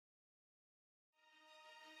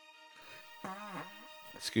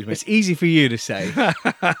Excuse me. It's easy for you to say.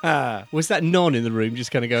 Was that non in the room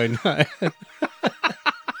just kind of going...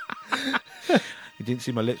 You didn't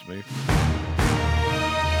see my lips move.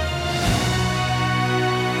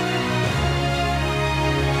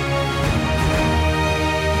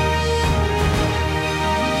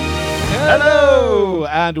 Hello,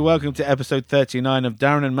 and welcome to episode 39 of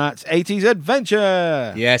Darren and Matt's 80s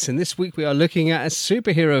Adventure. Yes, and this week we are looking at a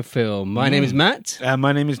superhero film. My name is Matt. And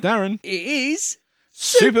my name is Darren. It is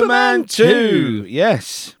Superman 2.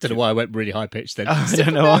 Yes. Don't know why I went really high pitched then. I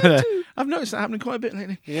don't know either. I've noticed that happening quite a bit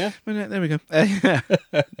lately. Yeah. But, there we go.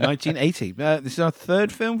 1980. This is our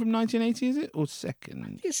third film from 1980, is it? Or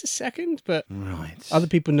second? It's a second, but Right. other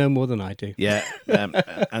people know more than I do. Yeah.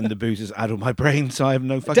 And the booze has addled my brain, so I have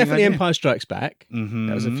no fucking Definitely idea. Empire Strikes Back. Mm-hmm.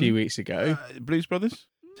 That was a few weeks ago. Blues Brothers?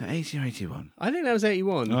 80 or 81? I think that was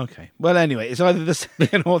 81. Okay. Well, anyway, it's either the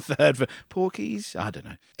second or third for Porky's. I don't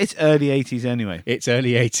know. It's early 80s anyway. It's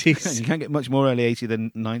early 80s. You can't get much more early 80 than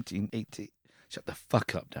 1980. Shut the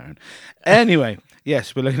fuck up, Darren. Anyway,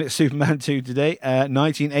 yes, we're looking at Superman 2 today,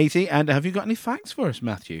 1980. And have you got any facts for us,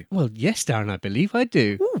 Matthew? Well, yes, Darren, I believe I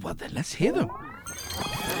do. Oh, well then, let's hear them.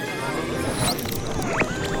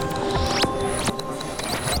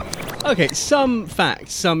 Okay, some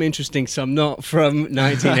facts, some interesting, some not, from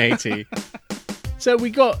 1980. So we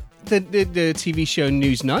got the TV show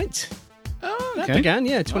Newsnight. Oh, That okay. began,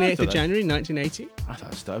 28th thought of January, 1980. I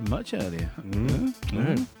thought it started much earlier.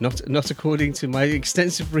 No, not according to my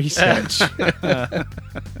extensive research.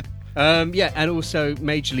 And also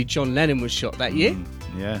majorly John Lennon was shot that year.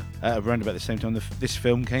 Yeah, around about the same time this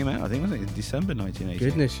film came out, I think, wasn't it? In December 1980.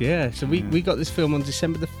 Goodness, yeah. So we got this film on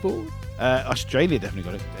December the 4th. Australia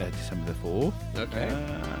definitely got it December the 4th. Okay.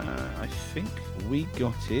 I think we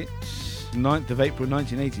got it 9th of April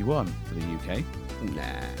 1981 for the UK.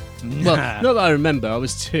 Nah. Well, not that I remember. I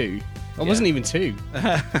was 2. I wasn't even 2.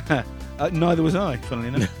 Neither was I, funnily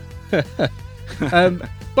enough.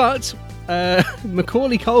 But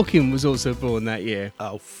Macaulay Culkin was also born that year.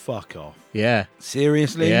 Oh, fuck off. Yeah.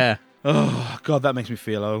 Seriously? Yeah. Oh, God, that makes me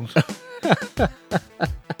feel old.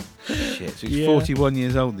 Shit, so he's Yeah. 41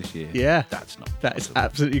 years old this year. Yeah. That's not That is possible.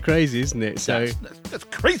 absolutely crazy, isn't it? So That's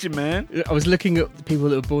crazy, man. I was looking at the people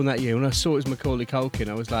that were born that year. When I saw it was Macaulay Culkin,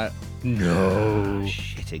 I was like, no.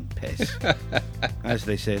 Shitting piss. As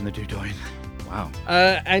they say in the Dudoin. Wow.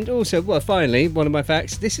 And also, well, finally, one of my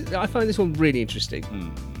facts. I find this one really interesting.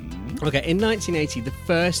 Okay, in 1980, the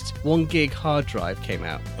first 1 gig hard drive came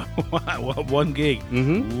out. Wow, 1 gig.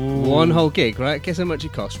 Mm-hmm. 1 whole gig, right? Guess how much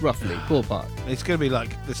it cost, roughly, ballpark. It's going to be like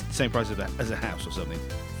the same price as a house or something.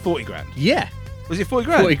 40 grand. Yeah, Was it 40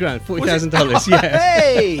 grand? 40 grand, $40,000. Yeah,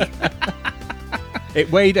 Hey!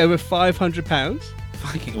 it weighed over 500 pounds.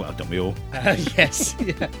 Fucking well, don't we all? Yes,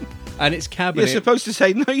 yeah. And its You're cabinet, supposed to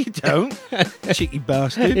say, no, you don't. Cheeky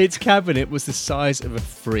bastard. its cabinet was the size of a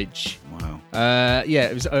fridge. Wow.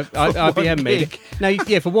 It was IBM made it. gig. Now,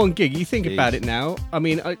 yeah, for 1 gig, you think Jeez. about it now. I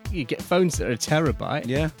mean, you get phones that are a terabyte,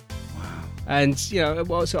 Yeah. and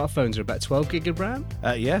what sort of phones are about 12 gig of RAM?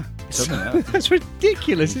 Yeah. Something like that. That's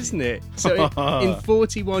ridiculous, isn't it? So in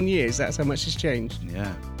 41 years, that's how much has changed.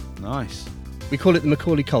 Yeah. Nice. We call it the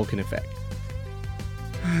Macaulay Culkin effect.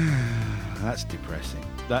 That's depressing.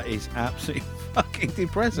 That is absolutely fucking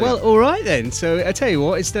depressing. Well, all right then. So I tell you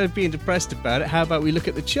what, instead of being depressed about it, how about we look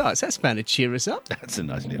at the charts? That's bound to cheer us up. that's a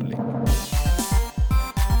nice little link.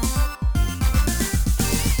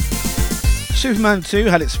 Superman 2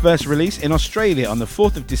 had its first release in Australia on the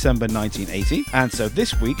 4th of December 1980, and so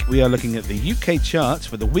this week we are looking at the UK charts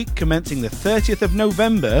for the week commencing the 30th of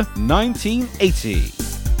November 1980.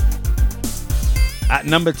 At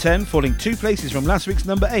number 10, falling 2 places from last week's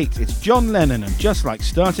number 8, it's John Lennon and Just Like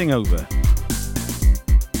Starting Over.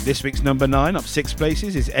 This week's number 9, up 6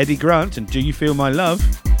 places, is Eddie Grant and Do You Feel My Love?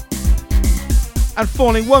 And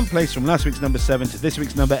falling 1 place from last week's number 7 to this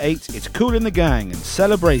week's number 8, it's Kool and the Gang and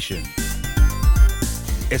Celebration.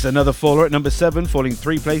 It's another faller at number 7, falling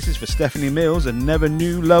 3 places for Stephanie Mills and Never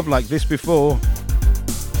Knew Love Like This Before.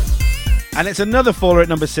 And it's another faller at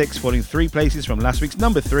number 6, falling 3 places from last week's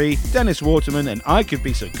number 3, Dennis Waterman and I Could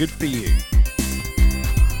Be So Good For You.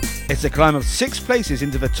 It's a climb of 6 places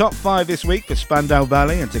into the top 5 this week for Spandau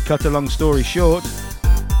Ballet and To Cut a Long Story Short.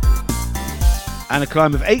 And a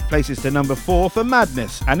climb of 8 places to number 4 for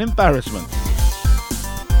Madness and Embarrassment.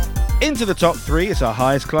 Into the top 3, it's our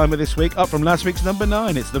highest climber this week, up from last week's number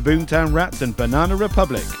 9. It's the Boomtown Rats and Banana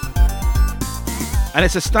Republic. And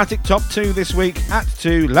it's a static top 2 this week. At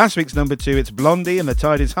 2, last week's number 2, it's Blondie and The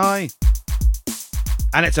Tide Is High.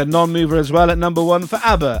 And it's a non-mover as well at number 1 for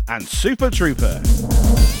ABBA and Super Trooper.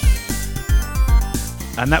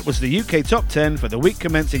 And that was the UK Top 10 for the week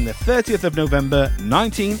commencing the 30th of November,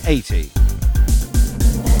 1980.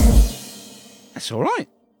 That's all right.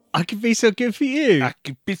 I could be so good for you. I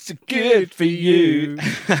could be so good for you.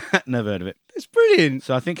 Never heard of it. It's brilliant.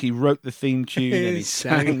 So I think he wrote the theme tune and he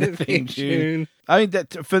sang the theme tune. I mean,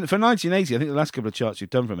 that, for 1980, I think the last couple of charts you've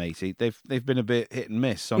done from 80, they've been a bit hit and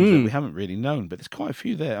miss. Songs that we haven't really known, but there's quite a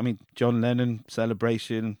few there. I mean, John Lennon,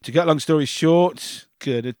 Celebration. To cut long story short,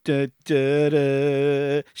 a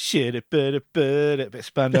bit of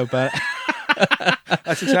Spandau Ballet.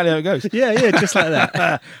 That's exactly how it goes. Yeah, just like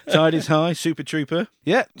that. Tide is High, Super Trooper.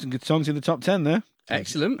 Yeah, some good songs in the top 10 there.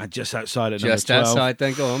 Excellent. And just outside at Just number 12. outside,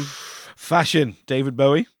 then go on. Fashion, David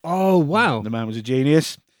Bowie. Oh, wow. The man was a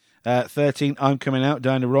genius. 13, I'm Coming Out,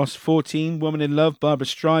 Diana Ross. 14, Woman in Love, Barbara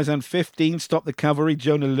Streisand. 15, Stop the Cavalry,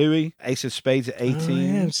 Jonah Louis. Ace of Spades at 18. Oh,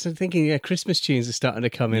 yeah, I'm still thinking, Christmas tunes are starting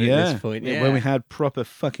to come in at this point. Yeah. When we had proper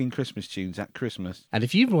fucking Christmas tunes at Christmas. And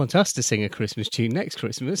if you want us to sing a Christmas tune next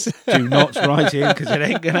Christmas... Do not write in, because it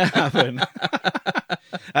ain't going to happen.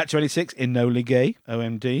 At 26, Enola Gay,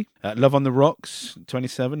 OMD. Love on the Rocks,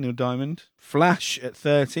 27, Neil Diamond. Flash at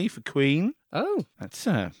 30 for Queen. Oh. That's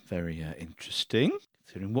very interesting.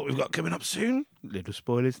 Considering what we've got coming up soon. Little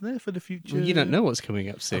spoilers there for the future. Well, you don't know what's coming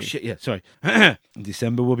up soon. Oh, shit, yeah, sorry. In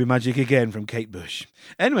December will be magic again from Kate Bush.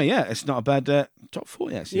 Anyway, yeah, it's not a bad top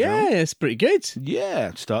 40, actually. Yeah, it's pretty good.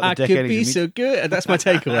 Yeah, start the I decade. could be so good. That's my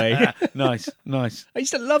takeaway. Nice. I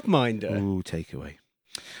used to love Minder. Ooh, takeaway.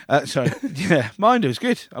 Sorry. Yeah, Minder was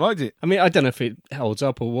good. I liked it. I mean, I don't know if it holds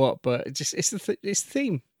up or what, but it's the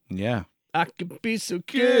theme. Yeah. I could be so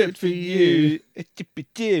good for you.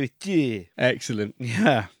 Excellent.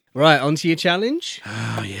 Yeah. Right, on to your challenge.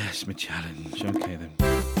 Oh, yes, my challenge. Okay, then.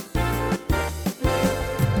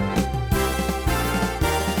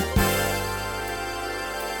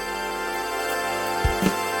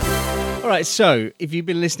 All right, so if you've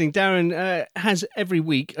been listening, Darren has every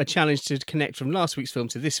week a challenge to connect from last week's film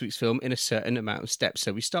to this week's film in a certain amount of steps.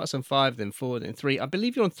 So we start on 5, then 4, then 3. I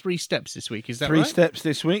believe you're on 3 steps this week, is that right? 3 steps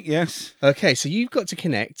this week, yes. Okay, so you've got to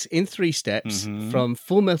connect in 3 steps from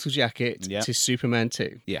Full Metal Jacket to Superman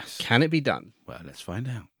 2. Yes. Can it be done? Well, let's find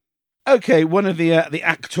out. Okay, one of the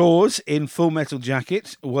actors in Full Metal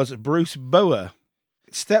Jacket was Bruce Bower.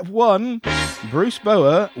 Step 1, Bruce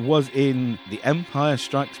Bower was in The Empire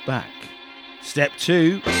Strikes Back. Step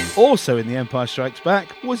 2, also in The Empire Strikes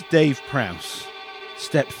Back, was Dave Prowse.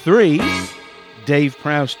 Step 3, Dave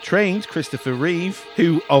Prowse trained Christopher Reeve,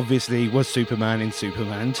 who obviously was Superman in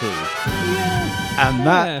Superman 2. And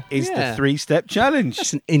that is the 3-step challenge.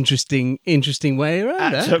 That's an interesting way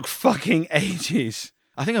around That took fucking ages.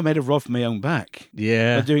 I think I made a rod for my own back.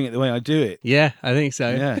 Yeah. By doing it the way I do it. Yeah, I think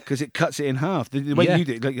so. Yeah, because it cuts it in half. The way you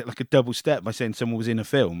do it, like a double step by saying someone was in a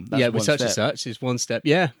film. That's with such and such is 1 step.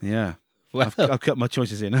 Yeah. Yeah. Well, I've cut my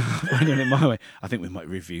choices in half by doing it my way. I think we might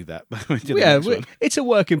review that. It's a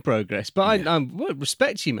work in progress, but I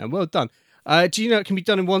respect you, man. Well done. Do you know it can be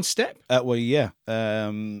done in 1 step? Well, yeah.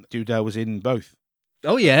 Doodah was in both.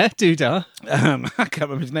 Oh, yeah, Doodah. I can't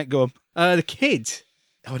remember his name. Go on. The kid.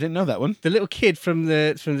 Oh, I didn't know that one. The little kid from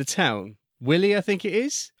the town. Willie, I think it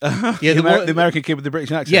is. Yeah, the American kid with the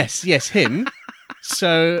British accent. Yes, him.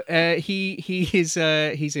 So he's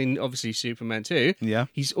in obviously Superman 2. Yeah.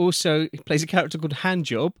 He plays a character called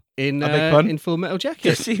Handjob in Full Metal Jacket.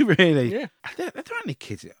 Does he really? Yeah. There aren't any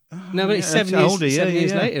kids. Oh, No, but it's 7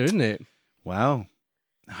 years later, isn't it? Wow.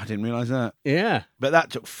 I didn't realise that. Yeah. But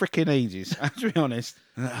that took freaking ages, to be honest.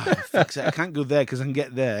 Fuck's sake, I can't go there because I can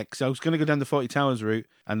get there. Because I was going to go down the 40 Towers route,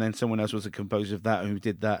 and then someone else was a composer of that who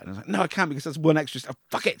did that. And I was like, no, I can't because that's 1 extra step.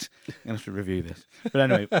 Fuck it. I'm going to have to review this. But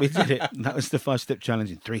anyway, we did it. That was the 5-step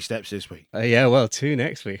challenge in 3 steps this week. Yeah, well, 2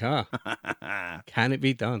 next week, huh? Can it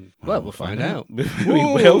be done? Well, we'll find out. We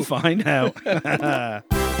will find out.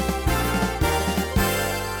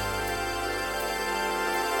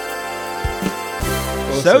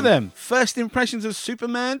 Awesome. So then, first impressions of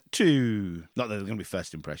Superman 2. Not that they're going to be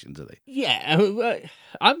first impressions, are they? Yeah,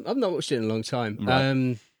 I've not watched it in a long time.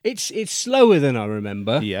 Right. It's slower than I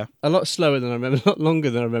remember. Yeah. A lot slower than I remember, a lot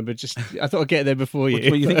longer than I remember. I thought I'd get there before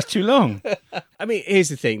you. Well, you think it's too long? I mean, here's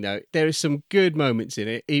the thing, though. There are some good moments in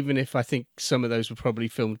it, even if I think some of those were probably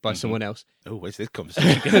filmed by someone else. Oh, where's this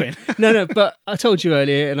conversation going? No, but I told you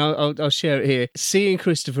earlier, and I'll share it here. Seeing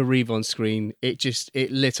Christopher Reeve on screen, it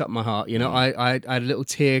lit up my heart. You know, I had a little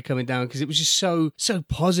tear coming down because it was just so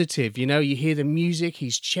positive. You know, you hear the music,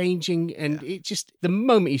 he's changing, and it just the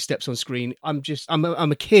moment he steps on screen, I'm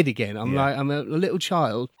a kid again. I'm a little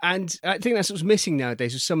child, and I think that's what's missing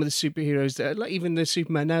nowadays with some of the superheroes that, like even the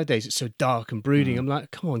Superman nowadays, it's so dark and brooding. I'm like,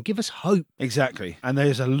 come on, give us hope. Exactly, and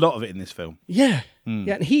there's a lot of it in this film. Yeah,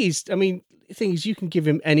 yeah, and thing is, you can give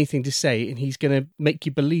him anything to say and he's going to make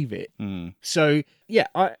you believe it. So, yeah,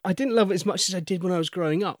 I didn't love it as much as I did when I was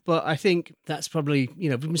growing up, but I think that's probably,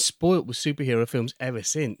 we've been spoilt with superhero films ever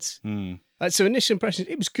since. So initial impressions,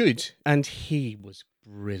 it was good, and he was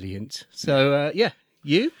brilliant. So, yeah.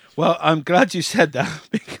 You? Well, I'm glad you said that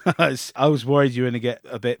because I was worried you were going to get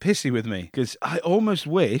a bit pissy with me because I almost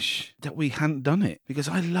wish that we hadn't done it because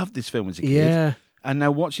I loved this film as a kid. Yeah. And now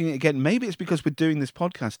watching it again, maybe it's because we're doing this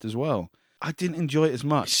podcast as well. I didn't enjoy it as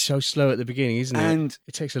much. It's so slow at the beginning, isn't it? And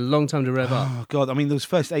it takes a long time to rev up. Oh, God. I mean, those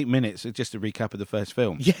first 8 minutes are just a recap of the first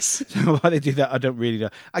film. Yes. So why they do that, I don't really know.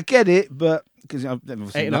 I get it, but... Because I've never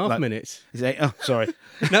seen 8.5 minutes. Is it 8? Oh, sorry.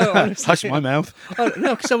 No, honestly. Hush my mouth. Oh,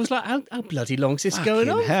 no, because I was like, how bloody long is this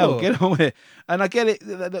going on hell, for? Get on with it. And I get it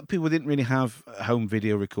that people didn't really have home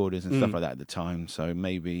video recorders and stuff like that at the time, so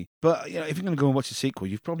maybe... But, if you're going to go and watch a sequel,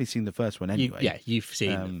 you've probably seen the first one anyway. You've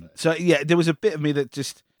seen them. So, yeah, there was a bit of me that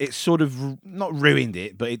just... It sort of not ruined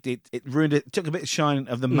it, but it ruined it. It took a bit of shine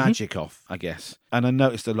of the magic off, I guess. And I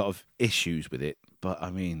noticed a lot of issues with it. But,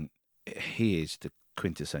 I mean, he is the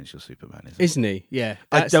quintessential Superman, isn't he? Yeah.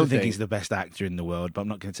 I don't think he's the best actor in the world, but I'm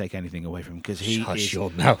not going to take anything away from him because he is your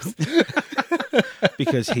mouth.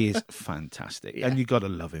 because he is fantastic, and you've got to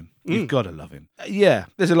love him. You've got to love him. Yeah,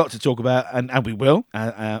 there's a lot to talk about, and we will,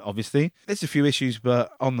 obviously. There's a few issues,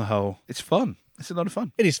 but on the whole, it's fun. It's a lot of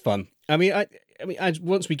fun. It is fun. I mean,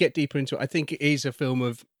 once we get deeper into it, I think it is a film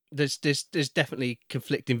of. There's definitely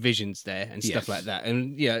conflicting visions there and stuff like that,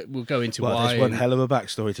 and we'll go into why. There's one hell of a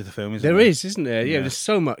backstory to the film, isn't there? There is, isn't there? Yeah, there's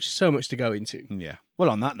so much to go into. Yeah. Well,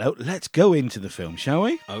 on that note, let's go into the film, shall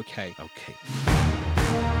we? Okay.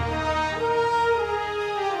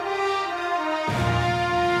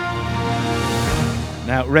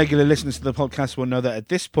 Now, regular listeners to the podcast will know that at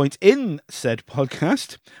this point in said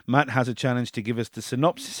podcast, Matt has a challenge to give us the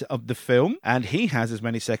synopsis of the film, and he has as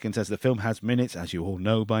many seconds as the film has minutes, as you all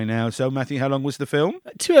know by now. So, Matthew, how long was the film?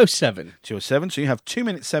 2:07. 2:07, so you have 2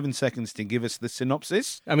 minutes, 7 seconds to give us the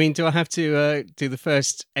synopsis. I mean, do I have to do the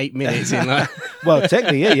first 8 minutes in that? Well,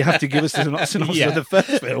 technically, yeah, you have to give us the synopsis of the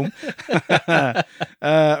first film.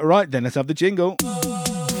 Right, then, let's have the jingle.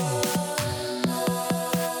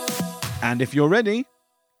 And if you're ready...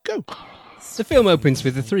 Go. The film opens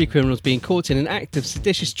with the three criminals being caught in an act of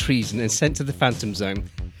seditious treason and sent to the Phantom Zone.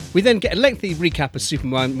 We then get a lengthy recap of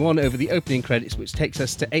Superman 1 over the opening credits, which takes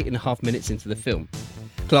us to 8.5 minutes into the film.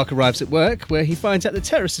 Clark arrives at work, where he finds out the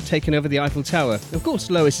terrorists have taken over the Eiffel Tower. Of course,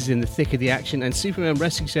 Lois is in the thick of the action, and Superman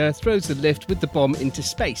rescues her, throws the lift with the bomb into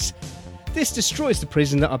space. This destroys the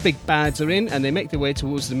prison that our big bads are in, and they make their way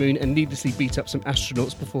towards the moon and needlessly beat up some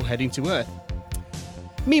astronauts before heading to Earth.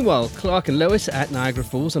 Meanwhile, Clark and Lois are at Niagara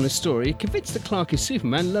Falls on a story. Convinced that Clark is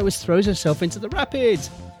Superman, Lois throws herself into the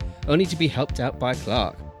rapids, only to be helped out by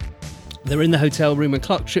Clark. They're in the hotel room and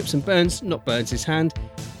Clark trips and burns his hand,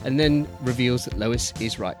 and then reveals that Lois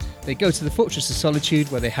is right. They go to the Fortress of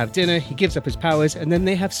Solitude where they have dinner, he gives up his powers, and then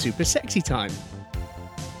they have super sexy time.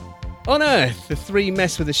 On Earth, the three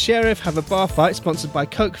mess with the sheriff, have a bar fight sponsored by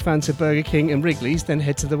Coke, Fanta, Burger King and Wrigley's, then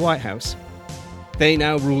head to the White House. They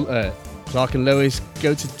now rule Earth. Clark and Lois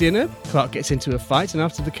go to dinner. Clark gets into a fight, and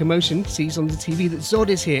after the commotion, sees on the TV that Zod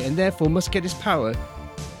is here and therefore must get his power.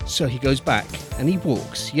 So he goes back, and he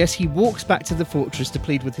walks. Yes, he walks back to the fortress to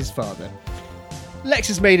plead with his father. Lex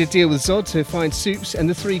has made a deal with Zod to find Supes, and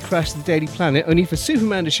the three crash the Daily Planet, only for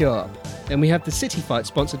Superman to show up. Then we have the city fight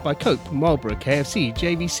sponsored by Coke, Marlboro, KFC,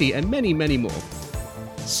 JVC, and many, many more.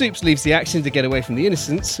 Supes leaves the action to get away from the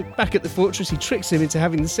innocents. Back at the fortress, he tricks him into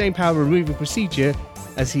having the same power removal procedure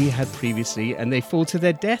as he had previously, and they fall to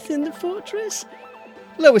their death in the fortress.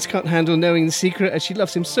 Lois can't handle knowing the secret as she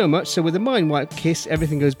loves him so much, so with a mind-wipe kiss,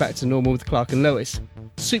 everything goes back to normal with Clark and Lois.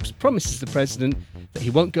 Supes promises the president that he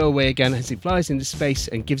won't go away again as he flies into space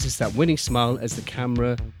and gives us that winning smile as the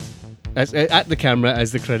camera as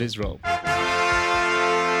the credits roll.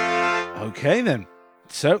 Okay, then.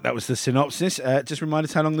 So, that was the synopsis. Just remind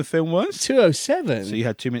us how long the film was. 2:07. So you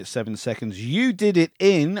had 2 minutes, 7 seconds. You did it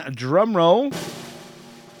in, drum roll,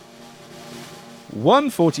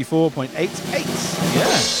 1:44.88. Yeah,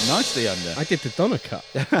 nicely under. I did the Donna cut.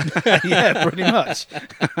 Yeah, pretty much.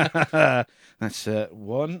 That's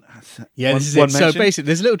one. Yeah, one, this is one it. mention. So basically,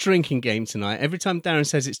 there's a little drinking game tonight. Every time Darren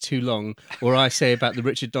says it's too long, or I say about the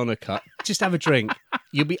Richard Donner cut, just have a drink.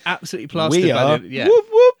 You'll be absolutely plastered. We are. Yeah. Whoop,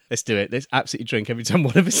 whoop. Let's do it. Let's absolutely drink every time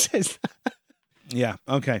one of us says that. Yeah,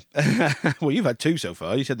 okay. Well, you've had two so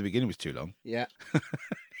far. You said the beginning was too long. Yeah.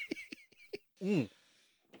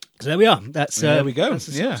 So there we are. There we go. That's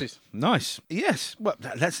the Yeah, synopsis. nice. Yes. Well,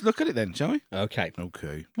 let's look at it then, shall we? Okay.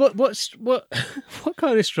 Okay. What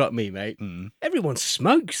kind of struck me, mate? Everyone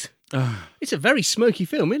smokes. It's a very smoky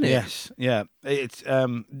film, isn't it? Yes, yeah. It's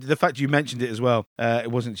the fact you mentioned it as well.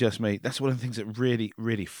 It wasn't just me. That's one of the things that really,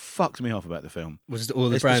 really fucked me off about the film. Was all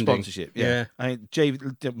the It's branding. the sponsorship. Yeah,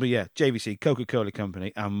 JVC, Coca-Cola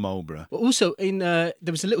Company, and Marlboro. But also, there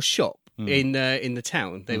was a little shop in the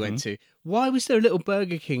town they went to. Why was there a little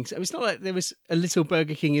Burger King? It's not like there was a little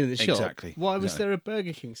Burger King in the shop. Exactly. Why was there a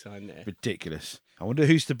Burger King sign there? Ridiculous. I wonder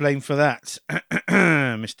who's to blame for that,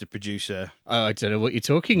 Mr. Producer. Oh, I don't know what you're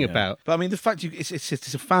talking about. But I mean, the fact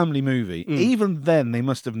it's a family movie. Even then, they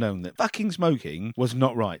must have known that fucking smoking was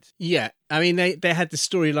not right. Yeah. I mean, they had the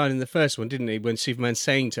storyline in the first one, didn't they? When Superman's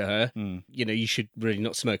saying to her, you should really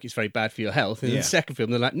not smoke. It's very bad for your health. And in the second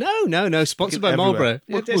film, they're like, no, sponsored by Marlboro.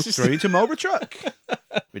 We'll throw you to Marlboro truck.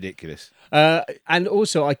 Ridiculous. And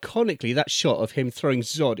also, iconically, that shot of him throwing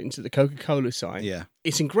Zod into the Coca-Cola sign. Yeah.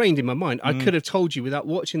 It's ingrained in my mind. I could have told you without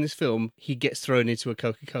watching this film, he gets thrown into a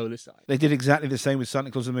Coca-Cola sign. They did exactly the same with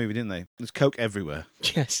Santa Claus the movie, didn't they? There's Coke everywhere.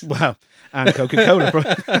 Yes. Well, and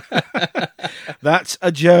Coca-Cola. That's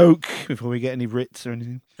a joke. Before we get any writs or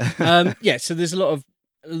anything. So there's a lot of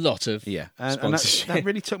and that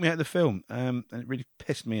really took me out of the film, and it really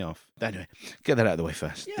pissed me off. Anyway, get that out of the way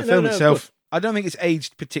first. Yeah, the film itself, I don't think it's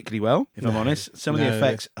aged particularly well, if I'm honest. Some of the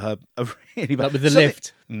effects are really bad. Like with the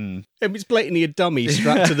lift. It's blatantly a dummy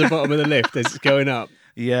strapped to the bottom of the lift as it's going up.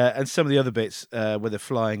 Yeah, and some of the other bits where they're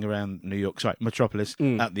flying around Metropolis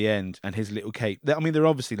at the end, and his little cape. I mean, they're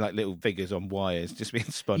obviously like little figures on wires just being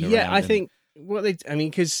spun around. Yeah, I think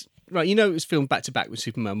because it was filmed back to back with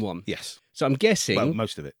Superman 1. Yes. So I'm guessing. Well,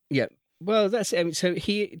 most of it. Yeah. Well, that's it. I mean, so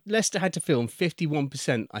Lester had to film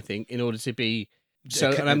 51%, I think, in order to be.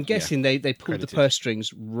 So, and I'm guessing they pulled the purse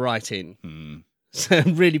strings right in. So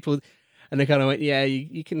really pulled. And they kind of went, yeah,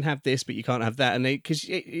 you can have this, but you can't have that. And because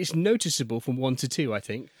it's noticeable from 1 to 2, I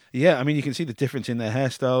think. Yeah, I mean, you can see the difference in their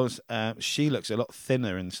hairstyles. She looks a lot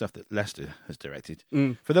thinner in the stuff that Lester has directed.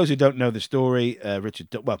 For those who don't know the story,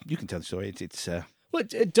 you can tell the story. It's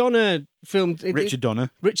Donner filmed... Richard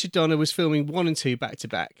Donner. Richard Donner was filming 1 and 2 back to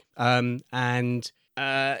back. And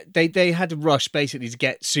they had to rush basically to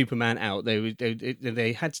get Superman out.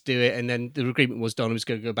 They had to do it, and then the agreement was Donner was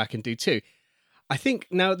going to go back and do 2. I think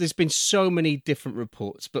now there's been so many different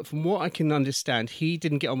reports, but from what I can understand, he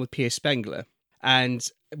didn't get on with Pierce Spengler. And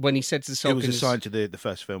when he said to the Salkins... He was assigned to the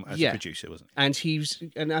first film as a producer, wasn't he?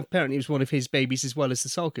 And apparently it was one of his babies as well as the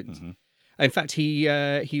Salkins. In fact, he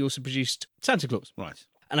also produced Santa Claus. Right.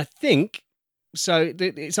 And I think, so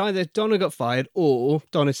it's either Donner got fired or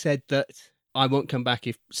Donner said that I won't come back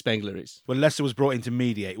if Spengler is. Well, Lester was brought in to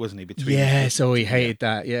mediate, wasn't he? Between so he hated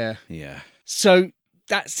that, yeah. Yeah. So...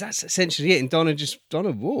 That's essentially it, and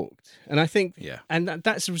Donner walked, and I think, and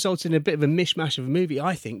that's resulted in a bit of a mishmash of a movie.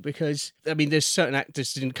 I think because there's certain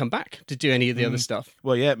actors that didn't come back to do any of the other stuff.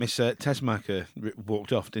 Well, yeah, Miss Tessmacher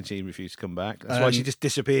walked off, didn't she? Refused to come back. That's why she just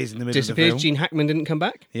disappears in the middle of the film. Gene Hackman didn't come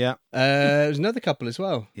back. Yeah, there's another couple as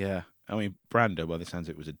well. Yeah, I mean Brando. By the sounds,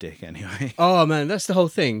 it was a dick anyway. Oh man, that's the whole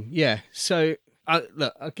thing. Yeah. So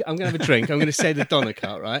look, I'm gonna have a drink. I'm gonna say the Donner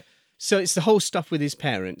cut, right? So it's the whole stuff with his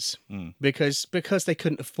parents because they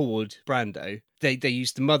couldn't afford Brando, they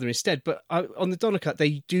used the mother instead. But on the Donner cut,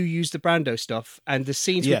 they do use the Brando stuff and the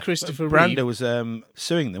scenes with Christopher Reeve. Brando was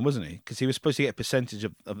suing them, wasn't he? Because he was supposed to get a percentage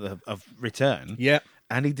of return. Yeah.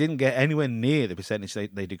 And he didn't get anywhere near the percentage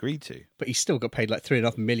they'd agreed to. But he still got paid like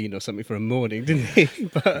 $3.5 million or something for a morning, didn't he?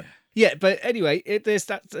 But anyway, there's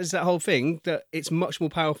that whole thing that it's much more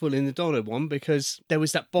powerful in the Donner one because there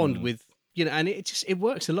was that bond with. And it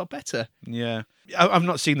works a lot better. Yeah. I've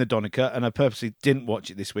not seen the Donner cut, and I purposely didn't watch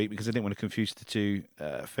it this week because I didn't want to confuse the two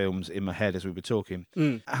films in my head as we were talking.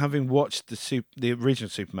 Having watched the original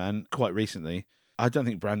Superman quite recently, I don't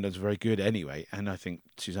think Brandon's very good anyway, and I think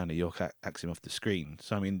Susanna York acts him off the screen.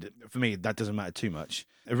 So, I mean, for me, that doesn't matter too much.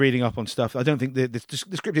 Reading up on stuff, I don't think the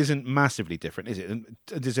script isn't massively different, is it? And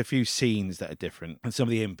there's a few scenes that are different, and some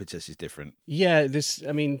of the impetus is different. Yeah,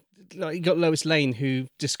 you got Lois Lane who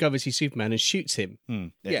discovers he's Superman and shoots him.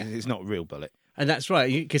 Yeah, it's not a real bullet. And that's right,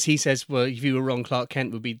 because he says, well, if you were wrong, Clark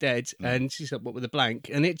Kent would be dead. And she's like, what with a blank?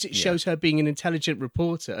 And it shows her being an intelligent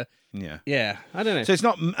reporter. Yeah. Yeah, I don't know. So it's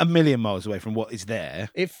not a million miles away from what is there.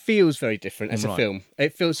 It feels very different as a film.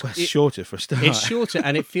 It feels... Well, it's shorter for a start. It's shorter,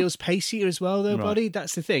 and it feels pacier as well, though, buddy.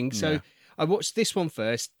 That's the thing. So I watched this one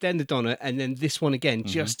first, then the Donner, and then this one again,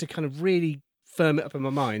 just to kind of really firm it up in my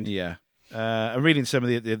mind. Yeah. And reading some of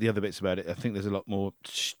the other bits about it, I think there's a lot more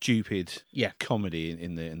stupid Yeah. comedy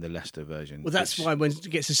in the Leicester version. Well, that's why when it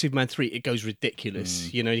gets to Superman 3, it goes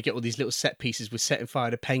ridiculous. You know, you get all these little set pieces with setting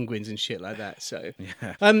fire to penguins and shit like that. So,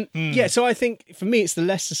 Yeah. so I think for me, it's the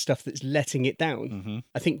Leicester stuff that's letting it down.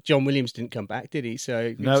 I think John Williams didn't come back, did he?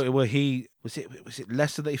 So No, well, was it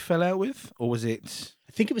Leicester that he fell out with, or was it?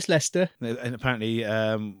 I think it was Leicester. And apparently,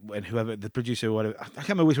 when whoever the producer or whatever, I can't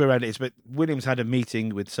remember which way around it is, but Williams had a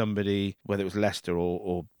meeting with somebody, whether it was Leicester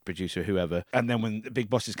or producer, whoever, and then when the big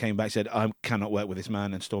bosses came back, said, "I cannot work with this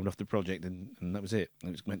man," and stormed off the project, and that was it.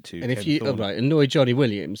 It was meant to. And if Ken you Thorne, annoy Johnny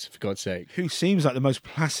Williams, for God's sake. who seems like the most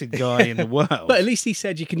placid guy in the world, But at least he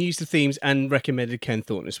said you can use the themes and recommended Ken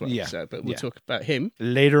Thorne as well. Yeah. So, but we'll Yeah. talk about him.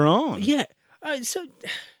 later on, Yeah.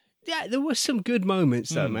 Yeah, there were some good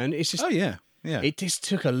moments though, man. It's just oh yeah. Yeah. it just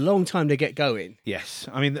took a long time to get going. Yes.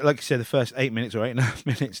 I mean, like you said, the first 8 minutes or 8.5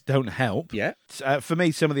 minutes don't help. Yeah. For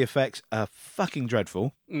me, some of the effects are fucking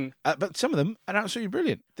dreadful, but some of them are absolutely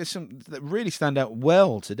brilliant. There's some that really stand out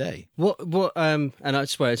well today. And I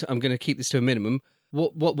swear I'm going to keep this to a minimum.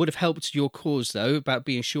 What would have helped your cause though about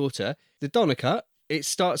being shorter? The Donner cut. It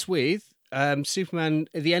starts with Superman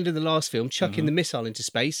at the end of the last film chucking the missile into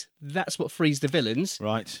space. That's what frees the villains.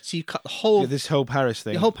 Right. So you cut the whole This whole Paris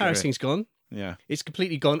thing. the whole Paris thing's gone. Yeah. It's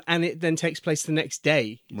completely gone, and it then takes place the next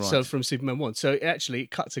day. Right. So from Superman 1. So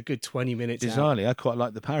it cuts a good 20 minutes out. Bizarrely, I quite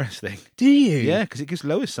like the Paris thing. Do you? Yeah, because it gives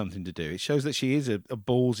Lois something to do. It shows that she is a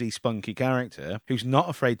ballsy, spunky character who's not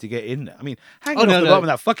afraid to get in there. I mean, hanging off the bottom of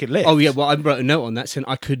that fucking lift. Oh, yeah, well, I wrote a note on that saying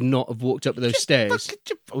I could not have walked up those stairs.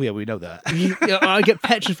 Oh, yeah, we know that. I get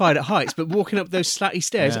petrified at heights, but walking up those slatty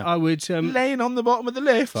stairs, Yeah. I would... Laying on the bottom of the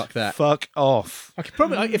lift. Fuck that. Fuck off. I could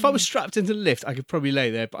probably, if I was strapped into the lift, I could probably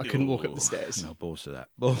lay there, but I couldn't walk up the stairs. No, balls to that.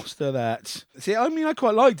 Balls to that. See, I mean, I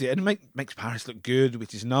quite liked it, and it makes Paris look good,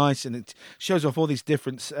 which is nice, and it shows off all these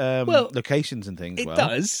different locations and things. It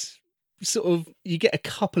does. Sort of, you get a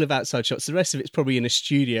couple of outside shots. The rest of it's probably in a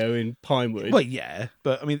studio in Pinewood. Well, yeah,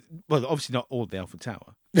 but I mean, obviously not all the Alpha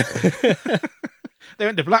Tower. They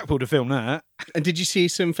went to Blackpool to film that. And did you see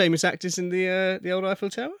some famous actors in the old Eiffel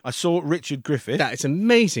Tower? I saw Richard Griffith. That is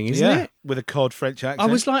amazing, isn't it? With a cod French accent.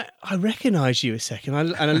 I was like, I recognise you a second.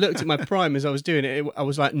 And I looked at my Prime as I was doing it. I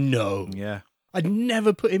was like, no. Yeah. I'd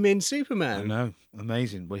never put him in I Superman. know.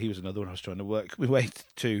 Amazing. Well, he was another one I was trying to work my way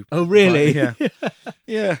to. Oh, really? Yeah.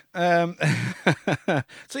 Yeah.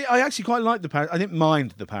 So yeah, I actually quite liked the Paris. I didn't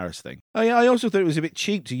mind the Paris thing. I also thought it was a bit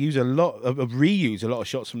cheap to use reuse a lot of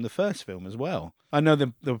shots from the first film as well. I know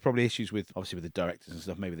there were probably issues with the directors and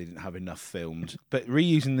stuff. Maybe they didn't have enough filmed. But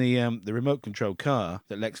reusing the remote control car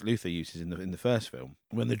that Lex Luthor uses in the first film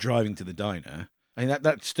when they're driving to the diner, I mean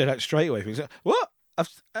that stood out straight away. Because what?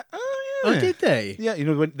 Oh, did they? Yeah, you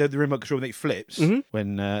know when the remote control when it flips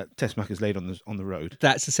when Tessmacher's laid on the road.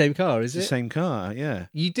 That's the same car, is It's it? the same car, yeah.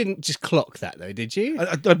 You didn't just clock that, though, did you?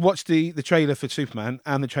 I'd watched the trailer for Superman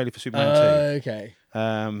and the trailer for Superman 2. Okay.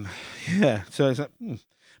 Yeah, so it's like,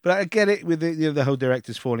 but I get it with the whole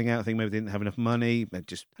directors falling out thing. Maybe they didn't have enough money.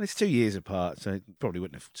 And it's 2 years apart, so it probably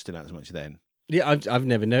wouldn't have stood out as much then. Yeah, I've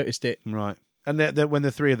never noticed it. Right. And when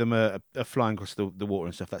the three of them are flying across the water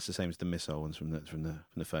and stuff, that's the same as the missile ones from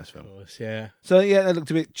the first film. Of course, yeah. So yeah, that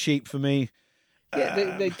looked a bit cheap for me.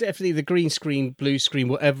 Yeah, they definitely, the green screen, blue screen,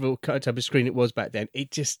 whatever type of screen it was back then,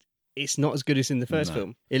 it's not as good as in the first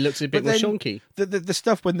film. It looks a bit more shonky. The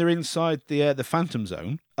stuff when they're inside the Phantom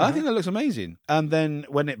Zone, I think that looks amazing. And then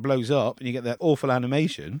when it blows up and you get that awful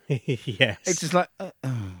animation, Yes. it's just like,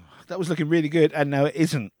 that was looking really good, and now it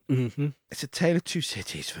isn't. Mm-hmm. It's a tale of two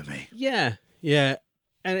cities for me. Yeah,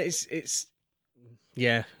 and it's.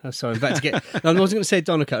 Yeah, I'm sorry. I'm about to get. I wasn't going to say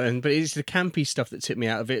Donnercut, but it's the campy stuff that took me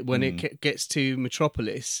out of it when it gets to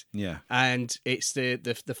Metropolis. Yeah, and it's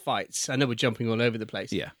the fights. I know we're jumping all over the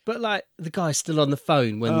place. Yeah, but like the guy's still on the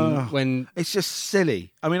phone when it's just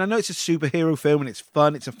silly. I mean, I know it's a superhero film and it's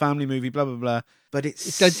fun. It's a family movie. Blah blah blah. But it's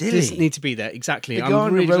silly. It doesn't need to be there. Exactly.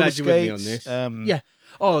 I'm really glad you're with me on this. Yeah.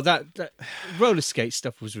 Oh, that roller skate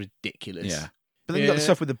stuff was ridiculous. Yeah. But then you got the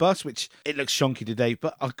stuff with the bus, which it looks shonky today,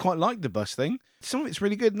 but I quite like the bus thing. Some of it's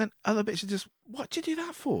really good, and then other bits are just, what did you do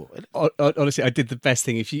that for? Honestly, I did the best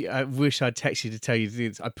thing. I wish I'd text you to tell you to do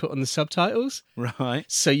this. I put on the subtitles. Right.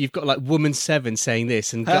 So you've got like Woman 7 saying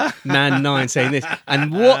this and got Man 9 saying this.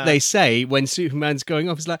 And what they say when Superman's going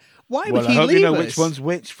off is like, why would he leave us? I hope you know which one's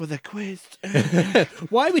which for the quiz.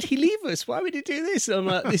 Why would he leave us? Why would he do this? And I'm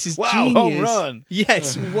like, this is wow, genius. home run.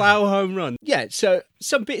 Yes, wow, home run. Yeah, so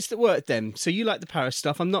some bits that worked then. So you like the Paris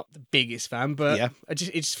stuff. I'm not the biggest fan, but it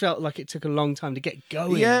just felt like it took a long time to get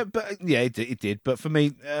going. Yeah, but it did. But for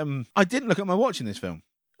me, I didn't look at my watch in this film.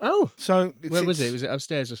 Oh, So where was it? Was it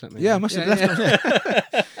upstairs or something? Yeah, I must have left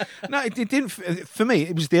it. No, it didn't. For me,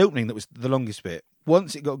 it was the opening that was the longest bit.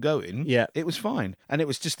 Once it got going, Yeah. it was fine. And it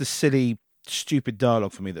was just the silly, stupid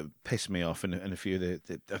dialogue for me that pissed me off, and a few of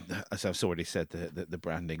the as I've already said, the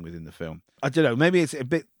branding within the film. I don't know. Maybe it's a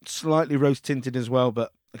bit slightly rose tinted as well,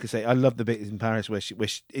 but like I say, I love the bit in Paris where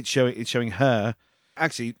it's showing her.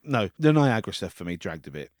 Actually, no, the Niagara stuff for me dragged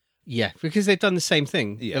a bit. Yeah, because they've done the same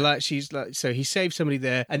thing. Yeah. They're like, she's like, so he saved somebody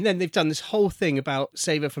there, and then they've done this whole thing about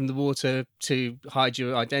save her from the water to hide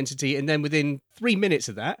your identity, and then within 3 minutes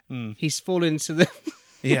of that, he's fallen into the.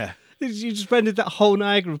 Yeah. You just rendered that whole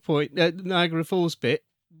Niagara Falls bit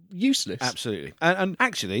useless. Absolutely. And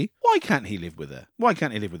actually, why can't he live with her? Why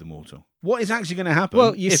can't he live with a mortal? What is actually going to happen?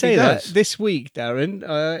 Well, you if say he that does? this week, Darren,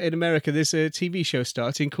 in America, there's a TV show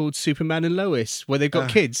starting called Superman and Lois, where they've got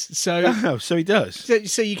kids. So, Oh, so he does.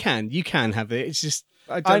 so you can have it. It's just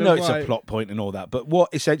I know it's why. a plot point and all that, but what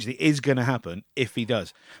essentially is going to happen if he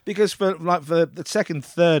does? Because for the second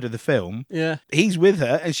third of the film, Yeah. he's with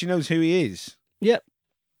her and she knows who he is. Yep.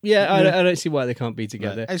 Yeah, Yeah. I don't see why they can't be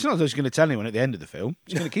together. It's not as though she's going to tell anyone at the end of the film.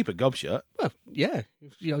 She's going to keep her gob shut. Well, yeah.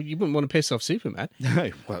 You wouldn't want to piss off Superman. No,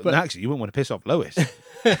 well, But- actually, you wouldn't want to piss off Lois.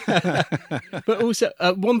 But also,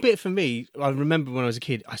 one bit for me, I remember when I was a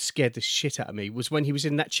kid, I scared the shit out of me, was when he was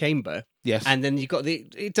in that chamber. Yes. And then you got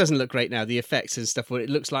it doesn't look great now, the effects and stuff, where it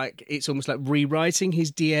looks like it's almost like rewriting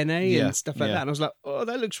his DNA Yeah, and stuff like yeah. that. And I was like, oh,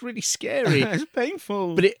 that looks really scary. It's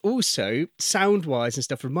painful. But it also, sound-wise and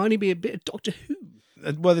stuff, reminded me a bit of Doctor Who.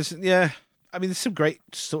 Well, there's some great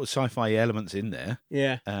sort of sci-fi elements in there.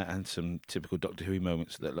 Yeah. And some typical Doctor Who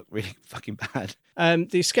moments that look really fucking bad.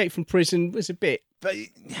 The escape from prison was a bit. But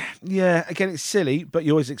yeah, again, it's silly, but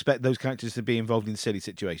you always expect those characters to be involved in silly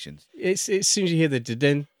situations. It's as soon as you hear the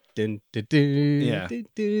dun dun dun dun. Yeah. Dun,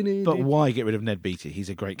 dun, dun, But dun. why get rid of Ned Beatty? He's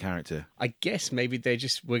a great character. I guess maybe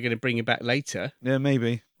we're going to bring him back later. Yeah,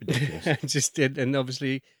 maybe. Ridiculous. And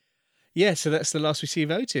obviously, yeah. So that's the last we see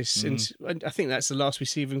of Otis, Mm. and I think that's the last we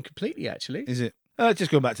see of him completely. Actually, Is it?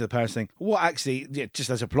 Just going back to the Paris thing. What actually,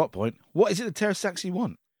 just as a plot point, what is it the terrorists actually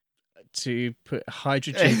want? to put a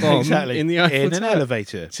hydrogen bomb in the Eiffel in an Tower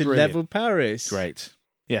elevator. to Brilliant. level Paris. Great.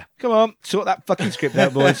 Yeah. Come on, sort that fucking script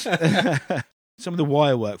out, boys. Some of the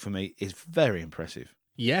wire work for me is very impressive.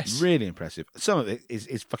 Yes. Really impressive. Some of it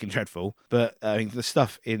is fucking dreadful, but I mean the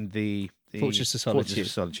stuff in the Fortress of Fortress Solitude.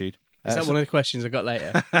 of Solitude. Is that one of the questions I got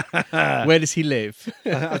later? Where does he live?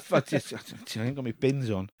 I ain't got my bins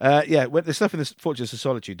on. When the stuff in the Fortress of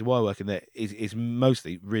Solitude, the wire work in there is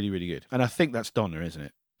mostly really, really good. And I think that's Donna, isn't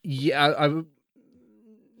it? Yeah,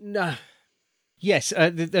 no. Yes,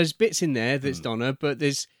 there's bits in there that's Donna, but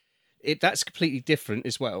that's completely different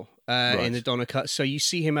as well in the Donna cut. So you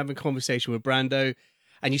see him having a conversation with Brando,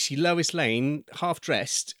 and you see Lois Lane half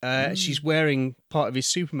dressed. She's wearing part of his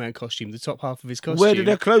Superman costume, the top half of his costume. Where did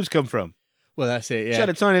her clothes come from? Well, that's it. Yeah. She had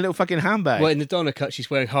a tiny little fucking handbag. Well, in the Donna cut, she's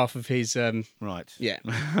wearing half of his Right. yeah,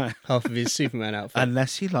 half of his Superman outfit.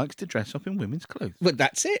 Unless he likes to dress up in women's clothes. But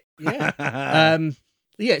that's it. Yeah.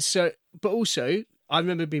 Yeah. So, but also, I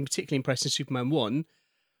remember being particularly impressed in Superman 1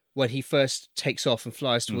 when he first takes off and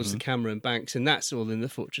flies towards the camera and banks, and that's all in the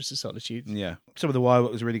Fortress of Solitude. Yeah. Some of the wire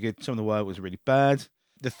work was really good. Some of the wire work was really bad.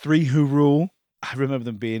 The three who rule, I remember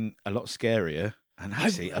them being a lot scarier and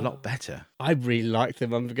actually a lot better. I really like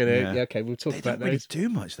them. I'm gonna. Yeah. Yeah, okay, we'll talk They about don't really those. do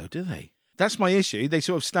much though, do they? That's my issue. They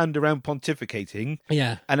sort of stand around pontificating,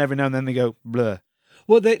 Yeah. and every now and then they go blur.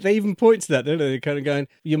 Well, they even point to that, don't they? They're kind of going,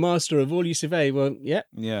 "You're master of all you survey." Well, yeah.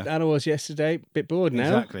 Yeah. Anna was yesterday. Bit bored now.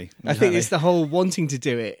 Exactly. I think it's the whole wanting to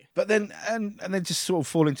do it. But then and then just sort of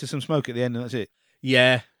fall into some smoke at the end, and that's it.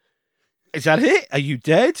 Yeah. Is that it? Are you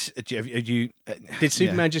dead? Are you Did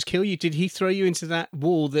Superman just kill you? Did he throw you into that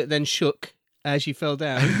wall that then shook as you fell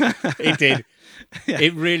down? It did. Yeah.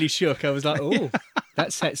 It really shook. I was like, oh,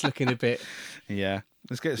 that set's looking a bit. Yeah.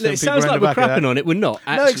 Let's get some It people sounds around like the we're back of that. crapping on it. We're not.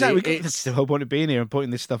 Actually, No, exactly. It's, That's the whole point of being here and pointing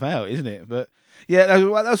this stuff out, isn't it? But yeah,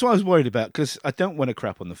 that's what I was worried about because I don't want to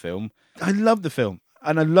crap on the film. I love the film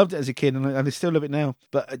and I loved it as a kid and I still love it now.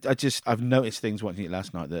 But I've noticed things watching it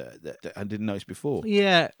last night that I didn't notice before.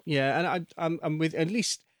 yeah, and I'm with at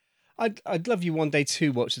least. I'd love you one day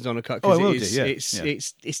to watch the Donna cut Oh, I because will it is, do, yeah,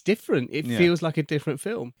 it's different. It Yeah. feels like a different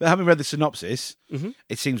film. But having read the synopsis, Mhm.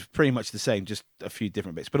 it seems pretty much the same, just a few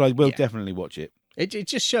different bits. But I will Yeah. definitely watch it. It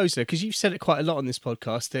just shows though, because you've said it quite a lot on this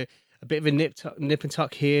podcast. A bit of a nip and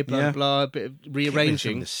tuck here, blah Yeah. blah, a bit of Get rid of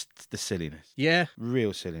rearranging. some of the silliness, Yeah.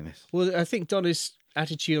 real silliness. Well, I think Donna's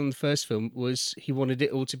attitude on the first film was he wanted it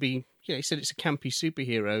all to be. You know, he said it's a campy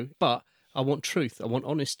superhero, but I want truth. I want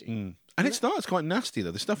honesty. And it starts quite nasty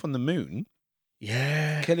though. The stuff on the moon,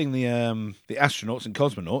 Yeah. killing the astronauts and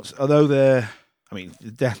cosmonauts. Although they're, I mean,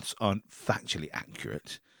 the deaths aren't factually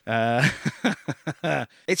accurate.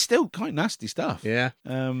 It's still quite nasty stuff. Yeah.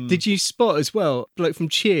 Did you spot as well, bloke from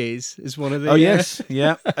Cheers as one of the... Oh, yes.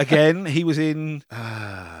 Yeah. Again, he was in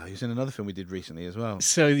another film we did recently as well.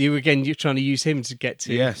 So you're trying to use him to get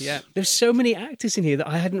to... Yes. Yeah. There's so many actors in here that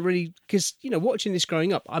I hadn't really... Because, watching this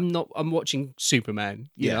growing up, I'm watching Superman.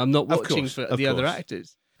 You know, I'm not watching for the other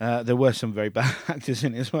actors. There were some very bad actors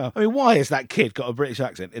in it as well. I mean, why has that kid got a British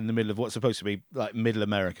accent in the middle of what's supposed to be like middle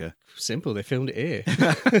America? Simple, they filmed it here.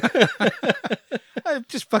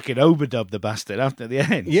 Just fucking overdubbed the bastard after the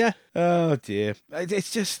end. Yeah. Oh dear. It's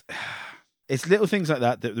just, it's little things like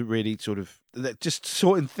that really sort of, that just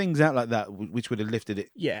sorting things out like that, which would have lifted it.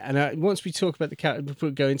 Yeah, and once we talk about the character, before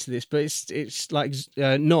we go into this, but it's like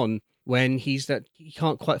Non. When he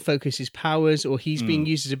can't quite focus his powers, or he's being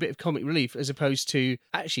used as a bit of comic relief, as opposed to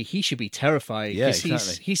actually he should be terrifying. Yeah,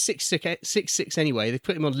 exactly. He's 6'6" anyway. They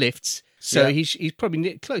put him on lifts, so he's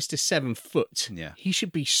probably close to 7 foot. Yeah, he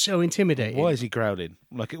should be so intimidating. Why is he growling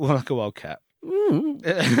like a wildcat?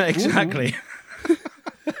 Exactly.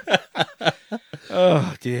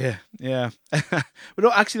 Oh dear, yeah.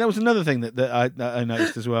 But actually, that was another thing that I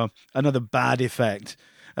noticed as well. Another bad effect.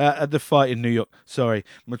 At the fight in New York,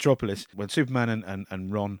 Metropolis, when Superman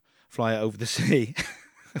and Ron fly over the sea,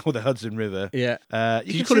 or the Hudson River. Yeah.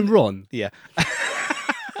 You can call him Ron? Yeah.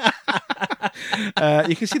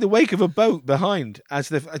 You can see the wake of a boat behind, as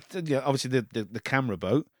obviously the camera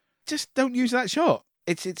boat. Just don't use that shot.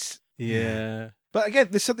 It's yeah. But again,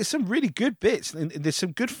 there's some really good bits. There's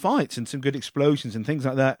some good fights and some good explosions and things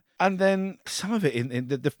like that. And then some of it in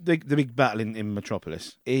the big battle in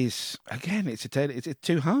Metropolis is, again, it's a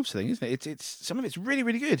two halves thing, isn't it? It's some of it's really,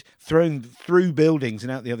 really good. Thrown through buildings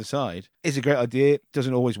and out the other side is a great idea.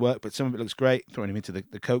 Doesn't always work, but some of it looks great. Throwing him into the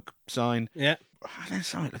Coke sign. Yeah. And then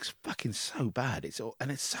some of it looks fucking so bad. It's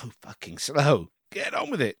so fucking slow. Get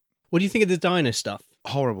on with it. What do you think of the diner stuff?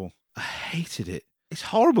 Horrible. I hated it. It's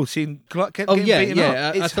horrible seeing Clark Kent getting beaten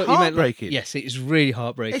up. I It's thought heartbreaking. You meant yes, it is really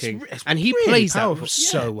heartbreaking. It's and he really plays powerful. that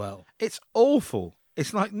so well. It's awful.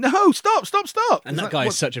 It's like, no, stop. And that guy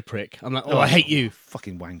is such a prick. I'm like, I hate you.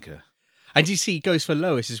 Fucking wanker. And you see he goes for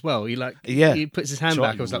Lois as well. He he puts his hand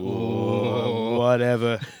back. I was like, whoa.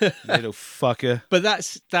 Whatever, little fucker. But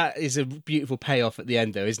that is a beautiful payoff at the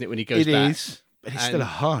end, though, isn't it? When he goes back. It is, but it's still a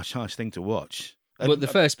harsh thing to watch. Well, the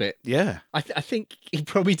first bit, yeah. I think he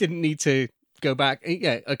probably didn't need to go back.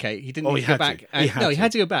 Yeah, okay, he didn't need to go back. He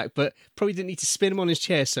had to go back, but probably didn't need to spin him on his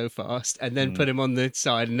chair so fast and then put him on the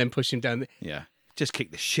side and then push him down. Yeah, just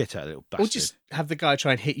kick the shit out of the little bastard. Or just have the guy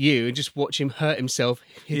try and hit you and just watch him hurt himself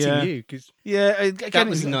hitting you. Cause again, that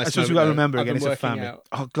was a nice that's what we've got to remember. I've Again, it's a family. out.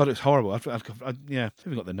 Oh God, it's horrible. I've got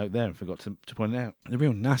the note there and forgot to point it out. A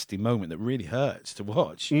real nasty moment that really hurts to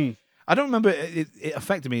watch. I don't remember it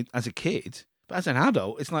affected me as a kid. But as an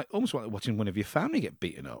adult, it's like almost like watching one of your family get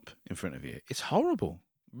beaten up in front of you. It's horrible,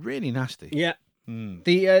 really nasty. Yeah.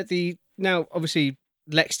 The now obviously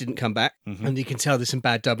Lex didn't come back, and you can tell there's some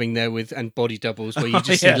bad dubbing there and body doubles where you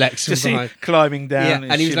just see Lex from behind climbing down,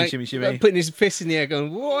 and he was shimmy. Putting his fist in the air,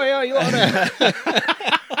 going, "Why are you on it?"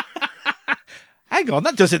 Hang on,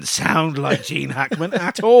 that doesn't sound like Gene Hackman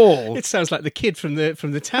at all. It sounds like the kid from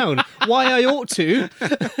the town. Why I ought to?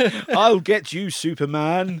 I'll get you,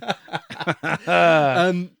 Superman.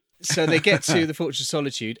 So they get to the Fortress of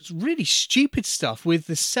Solitude. It's really stupid stuff with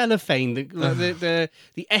the cellophane, the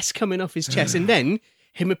S coming off his chest, and then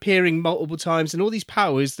him appearing multiple times and all these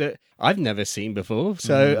powers that I've never seen before.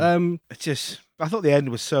 So I thought the end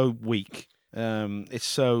was so weak. It's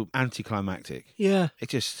so anticlimactic. Yeah. It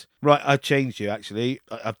just, right, I've changed you, actually.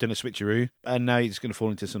 I've done a switcheroo, and now you're just going to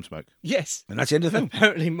fall into some smoke. Yes. And that's the end of the film.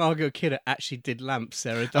 Apparently Margot Kidder actually did lamp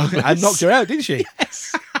Sarah Douglas. And knocked her out, didn't she?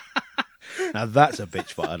 Yes. Now that's a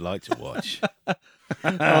bitch fight I'd like to watch.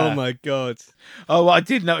 Oh my God. Oh, what I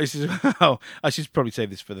did notice as well, I should probably save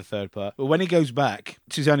this for the third part, but when he goes back,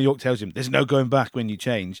 Susanna York tells him there's no going back when you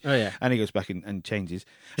change. Oh yeah. And he goes back and changes.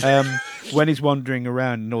 When he's wandering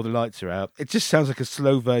around and all the lights are out, it just sounds like a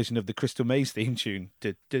slow version of the Crystal Maze theme tune.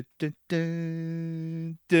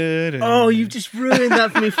 Oh, you've just ruined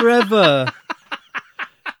that for me forever.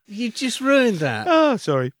 You just ruined that. Oh,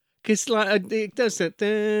 sorry. Because it does that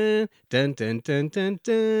dun dun dun dun dun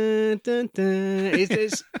dun dun dun.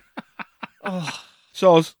 It's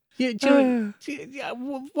Soz.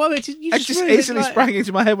 Why would you just it instantly sprang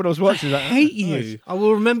into my head when I was watching that. I hate you. I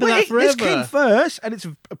will remember that forever. This came first, and it's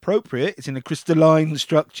appropriate. It's in a crystalline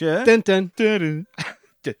structure. Dun dun dun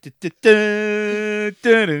dun dun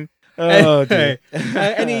dun. Oh dear.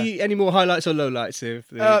 Any more highlights or lowlights of?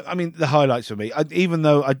 I mean, the highlights for me. Even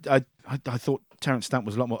though I thought Terence Stamp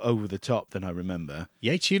was a lot more over the top than I remember.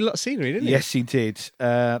 Yeah, he chewed a lot of scenery, didn't he? Yes, he did.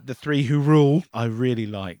 The Three Who Rule, I really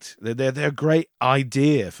liked. They're a great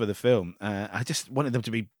idea for the film. I just wanted them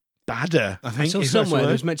to be badder, I think. I saw somewhere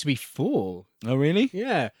there was meant to be 4. Oh, really?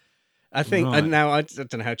 Yeah. I think, Right. and now I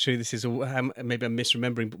don't know how true this is, or maybe I'm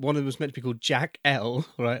misremembering, but one of them was meant to be called Jack L,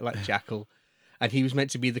 right? Like Jackal. And he was meant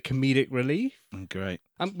to be the comedic relief. Great.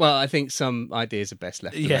 Well, I think some ideas are best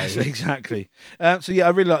left alone. Yes, exactly. So, yeah, I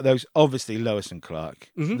really like those. Obviously, Lois and Clark.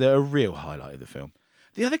 Mhm. They're a real highlight of the film.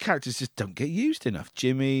 The other characters just don't get used enough.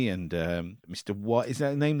 Jimmy and Mr. White, is that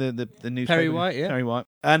the name? The newspaper? Perry White, yeah. Perry White.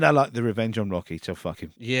 And I like the Revenge on Rocky, so fuck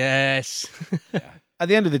him. Yes. At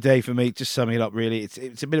the end of the day, for me, just summing it up, really,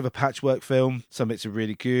 it's a bit of a patchwork film. Some bits are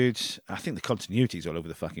really good. I think the continuity's all over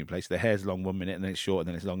the fucking place. The hair's long 1 minute, and then it's short, and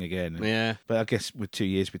then it's long again. Yeah. But I guess with 2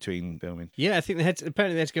 years between filming. Yeah, I think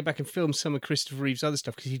apparently they had to go back and film some of Christopher Reeve's other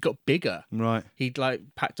stuff because he'd got bigger. Right, He'd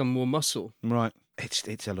packed on more muscle. right.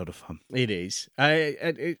 It's a lot of fun. It is.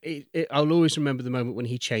 I'll always remember the moment when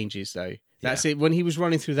he changes, though. That's it. When he was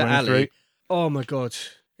running through that Running alley. through. Oh my god.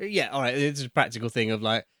 Yeah. All right. It's a practical thing of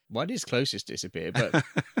like, why did his closest disappear? But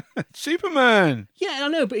Superman! yeah, I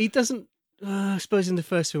know. But he doesn't. I suppose in the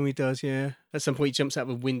first film he does. Yeah. At some point he jumps out of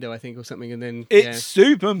a window, I think, or something, and then It's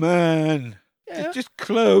Superman! Yeah. It's just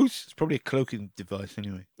close. It's probably a cloaking device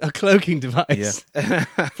anyway. a cloaking device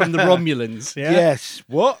from the Romulans. Yeah. Yes.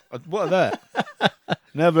 What? What are that?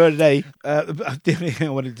 Never a day. The only thing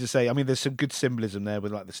I wanted to say, I mean, there's some good symbolism there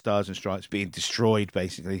with like the stars and stripes being destroyed,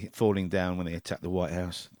 basically falling down when they attack the White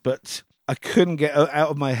House. But I couldn't get out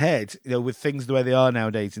of my head, with things the way they are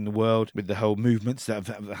nowadays in the world, with the whole movements that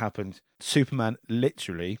have happened. Superman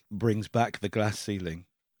literally brings back the glass ceiling.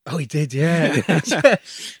 Oh, he did. Yeah.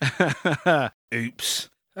 Oops.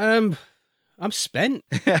 I'm spent,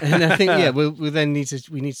 and I think we'll then need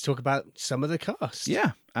to talk about some of the cast.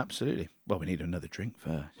 Yeah, absolutely. Well, we need another drink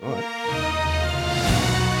first. All right.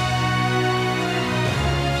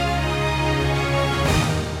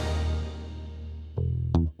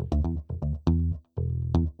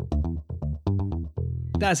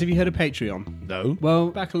 Daz, have you heard of Patreon? No.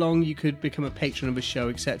 Well, back along, you could become a patron of a show,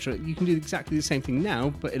 etc. You can do exactly the same thing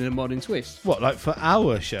now, but in a modern twist. What, like for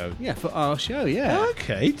our show? Yeah, for our show, yeah.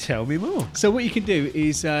 Okay, tell me more. So what you can do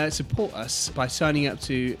is support us by signing up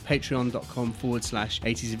to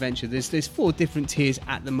patreon.com/80s Adventure. There's 4 different tiers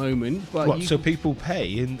at the moment. But So people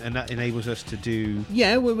pay and that enables us to do...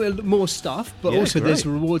 Yeah, we're more stuff, but Yeah, also there's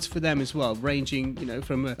great. rewards for them as well, ranging,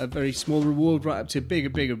 from a very small reward right up to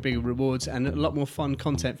bigger rewards and a lot more fun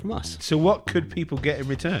content from us. So what could people get in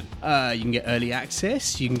return? You can get early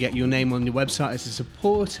access, you can get your name on the website as a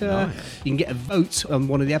supporter, you can get a vote on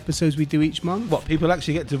one of the episodes we do each month. What, people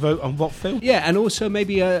actually get to vote on what film? Yeah, and also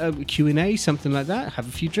maybe a Q&A, something like that. Have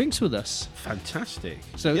a few drinks with us. Fantastic.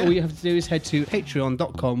 So Yeah. all you have to do is head to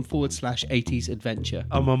patreon.com/80s Adventure.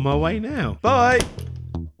 I'm on my way now. Bye.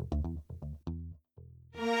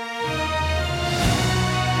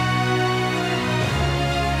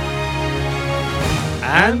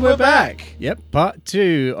 And we're back. Yep, part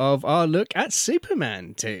 2 of our look at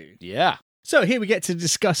Superman 2. Yeah. So here we get to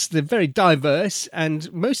discuss the very diverse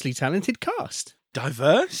and mostly talented cast.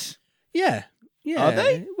 Diverse? Yeah. Yeah. Are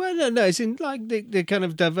they? Well, no, it's in like they're kind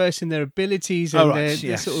of diverse in their abilities Oh, and right, their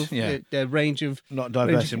yes, sort of yeah. their range of... Not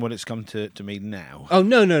diverse in what it's come to me now. Oh,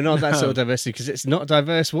 no, not that sort of diversity, because it's not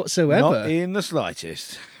diverse whatsoever. Not in the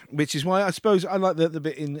slightest. Which is why I suppose I like the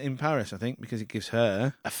bit in Paris, I think, because it gives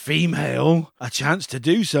her, a female, a chance to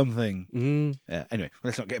do something. Anyway,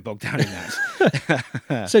 let's not get bogged down in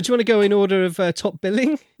that. So do you want to go in order of top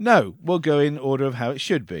billing? No, we'll go in order of how it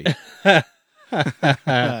should be.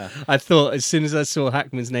 I thought as soon as I saw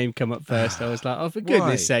Hackman's name come up first, I was like, oh, for goodness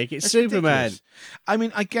Why? sake, it's That's Superman. ridiculous. I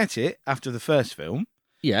mean, I get it after the first film.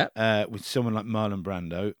 Yeah. With someone like Marlon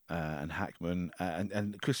Brando and Hackman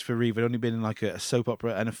and Christopher Reeve had only been in like a soap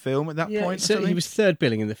opera and a film at that point. Or So something, he was third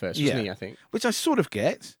billing in the first, wasn't Yeah. he, I think? which I sort of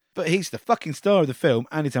get. But he's the fucking star of the film,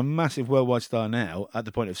 and he's a massive worldwide star now at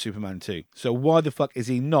the point of Superman 2. So why the fuck is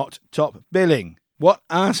he not top billing? What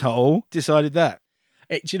asshole decided that?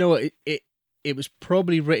 Do you know what? It was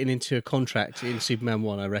probably written into a contract in Superman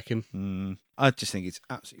 1, I reckon. I just think it's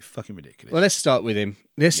absolutely fucking ridiculous. Well, let's start with him.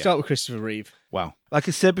 Let's start with Christopher Reeve. Wow. Like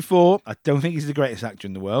I said before, I don't think he's the greatest actor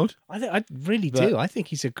in the world. I really do. I think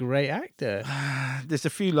he's a great actor. There's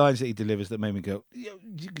a few lines that he delivers that made me go,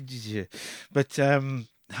 but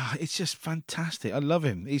it's just fantastic. I love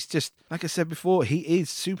him. He's just, like I said before, he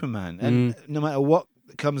is Superman. And no matter what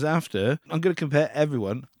comes after, I'm going to compare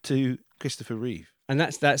everyone to Christopher Reeve. And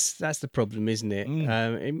that's the problem, isn't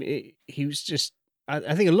it? He was just...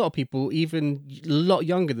 I think a lot of people, even a lot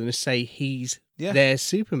younger than us, say he's Yeah. their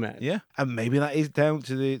Superman. Yeah, and maybe that is down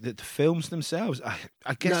to the films themselves.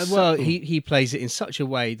 I guess. No, well, he plays it in such a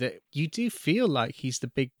way that you do feel like he's the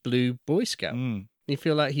big blue Boy Scout. Mm. You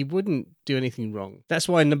feel like he wouldn't do anything wrong. That's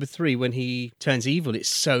why in number 3, when he turns evil, it's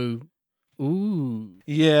so... Ooh.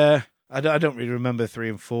 Yeah, I don't really remember 3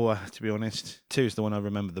 and 4, to be honest. 2 is the one I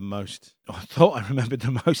remember the most. Oh, I thought I remembered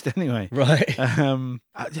the most anyway. Right.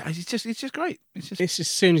 It's just great. It's just, It's as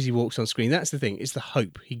soon as he walks on screen, that's the thing. It's the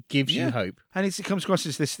hope. He gives you hope. and it comes across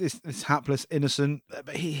as this hapless innocent.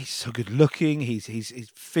 But he's so good looking. He's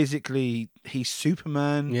physically he's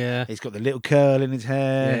Superman. Yeah. He's got the little curl in his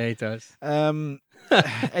hair. Yeah, he does.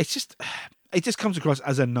 It's just. It just comes across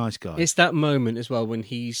as a nice guy. It's that moment as well when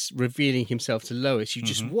he's revealing himself to Lois. You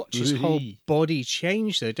just watch his whole body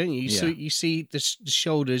change, though, don't you? You see the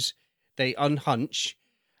shoulders, they unhunch,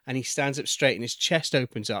 and he stands up straight, and his chest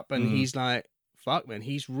opens up, and he's like, "Fuck, man!"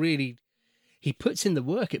 He puts in the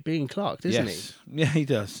work at being Clark, doesn't he? Yeah, he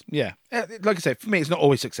does. Yeah, like I said, for me, it's not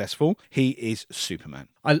always successful. He is Superman.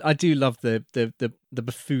 I do love the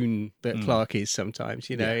buffoon that Clark is sometimes.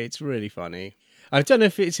 You know, it's really funny. I don't know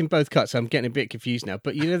if it's in both cuts. I'm getting a bit confused now.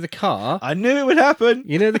 But you know the car? I knew it would happen.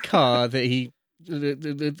 You know the car that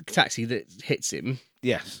the taxi that hits him?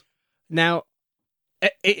 Yes. Now,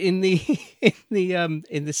 in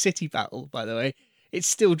the city battle, by the way, it's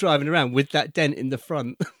still driving around with that dent in the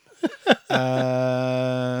front.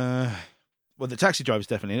 Well, the taxi driver's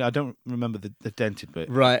definitely. I don't remember the dented bit.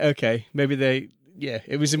 Right, okay. Maybe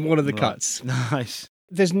it was in one of the cuts. Nice.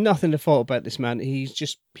 There's nothing to fault about this man. He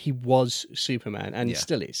was Superman, and he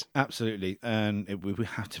still is. Absolutely. And we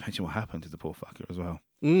have to mention what happened to the poor fucker as well.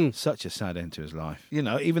 Such a sad end to his life. You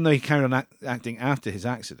know, even though he carried on acting after his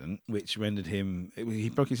accident, which rendered him... He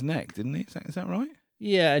broke his neck, didn't he? Is that right?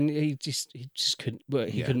 Yeah, and he just couldn't. Well,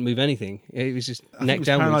 he couldn't move anything. He was just neck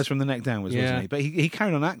down. Paralysed from the neck downwards, wasn't he? But he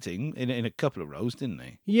carried on acting in a couple of roles, didn't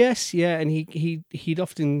he? Yes, yeah, and he'd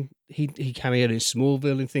often cameoed in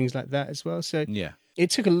Smallville and things like that as well. So yeah, it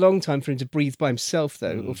took a long time for him to breathe by himself,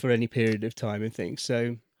 though, or for any period of time and things.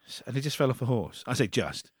 So, and he just fell off a horse. I say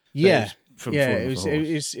just. Yeah,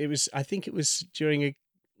 it was. I think it was during a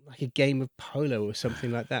game of polo or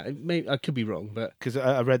something like that. Maybe I could be wrong, but because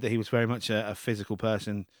I read that he was very much a physical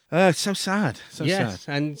person. So sad. Sad.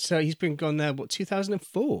 And so he's been gone now. What,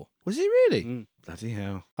 2004? Was he really? Bloody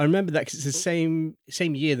hell! I remember that because it's the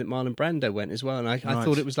same year that Marlon Brando went as well, and I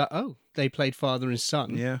thought it was like, oh, they played father and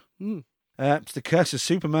son. Yeah. It's the curse of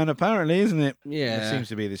Superman, apparently, isn't it? Yeah, it seems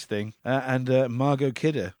to be this thing. And Margot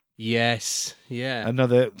Kidder. Yes, yeah.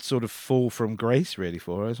 Another sort of fall from grace, really,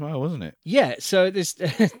 for her as well, wasn't it? Yeah. So this,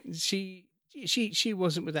 she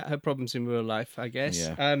wasn't without her problems in real life, I guess.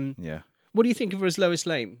 Yeah. What do you think of her as Lois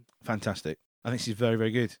Lane? Fantastic. I think she's very,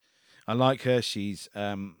 very good. I like her. She's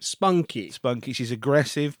spunky. She's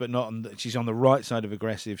aggressive, but not. She's on the right side of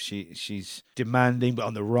aggressive. She's demanding, but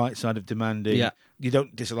on the right side of demanding. Yeah. You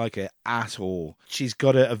don't dislike her at all. She's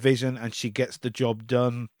got a vision, and she gets the job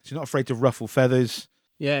done. She's not afraid to ruffle feathers.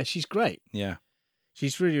 Yeah, she's great. Yeah,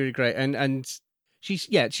 she's really, really great, and she's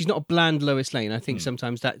not a bland Lois Lane. I think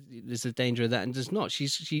sometimes that there's a danger of that, and does not.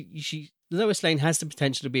 She Lois Lane has the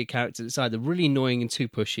potential to be a character that's either really annoying and too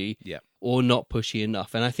pushy, or not pushy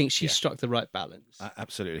enough, and I think she struck the right balance.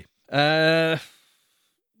 Absolutely. Yeah.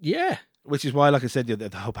 Which is why, like I said,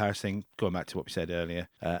 the whole Paris thing, going back to what we said earlier,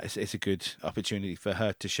 it's a good opportunity for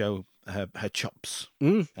her to show her chops,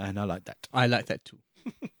 and I like that. I like that too.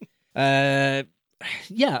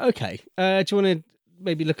 Yeah, okay. Do you want to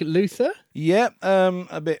maybe look at Luther? Yeah, not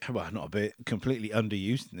a bit, completely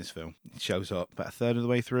underused in this film. It shows up about a third of the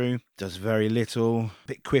way through, does very little, a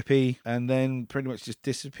bit quippy, and then pretty much just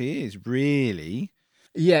disappears, really.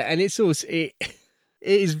 Yeah, and it's also, it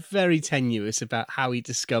is very tenuous about how he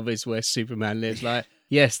discovers where Superman lives. Like,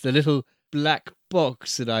 yes, the little black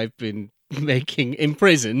box that I've been making in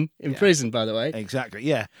prison, by the way. Exactly,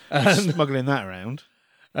 yeah. Smuggling that around.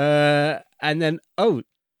 And then,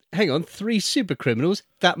 hang on, 3 super criminals?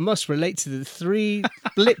 That must relate to the 3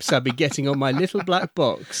 blips I'll be getting on my little black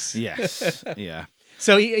box. Yes, yeah.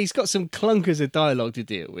 So he's got some clunkers of dialogue to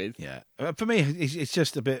deal with. Yeah. For me, it's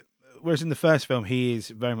just a bit... Whereas in the first film, he is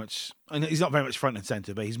very much... He's not very much front and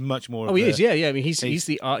centre, but he's much more he is, yeah. I mean, he's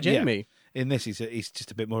the arch enemy. In this, he's just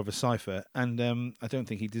a bit more of a cipher, and I don't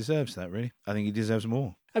think he deserves that, really. I think he deserves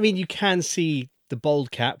more. I mean, you can see the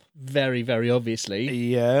bald cap, very, very obviously.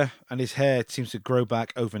 Yeah, and his hair seems to grow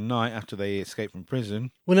back overnight after they escape from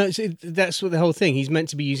prison. Well, no, that's what the whole thing. He's meant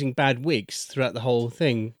to be using bad wigs throughout the whole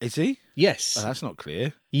thing. Is he? Yes. Oh, that's not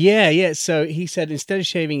clear. Yeah. So he said instead of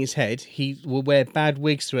shaving his head, he will wear bad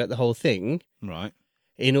wigs throughout the whole thing. Right.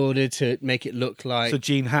 in order to make it look like. So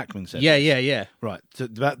Gene Hackman said Yeah, this. yeah. Right. So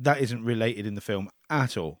that isn't related in the film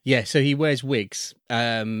at all. Yeah, so he wears wigs,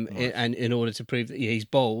 and in order to prove that he's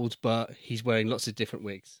bald, but he's wearing lots of different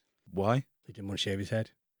wigs. Why? He didn't want to shave his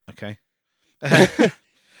head. Okay.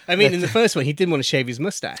 I mean, in the first one, he didn't want to shave his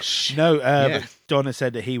mustache. No, but Donna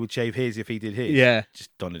said that he would shave his if he did his. Yeah.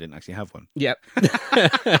 Just Donna didn't actually have one. Yep.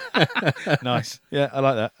 Nice. Yeah, I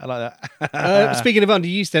like that. Speaking of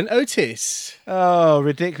underused, then Otis, Oh,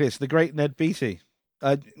 ridiculous. The great Ned Beatty.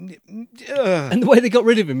 and the way they got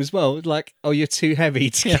rid of him as well, like, oh, you're too heavy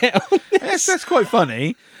to get on this. that's quite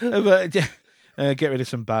funny. But get rid of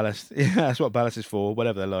some ballast. Yeah, that's what ballast is for,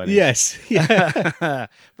 whatever the line is. Yes. Yeah.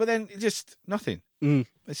 But then just nothing. Mm.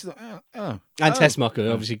 It's like, And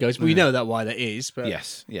Tessmacher obviously goes, we know that why that is, but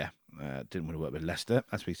Yes, yeah. Didn't want to work with Leicester,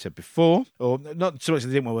 as we said before. Or not so much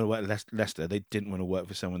they didn't want to work with Leicester, they didn't want to work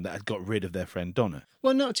for someone that had got rid of their friend Donna.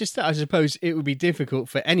 Well, not just that. I suppose it would be difficult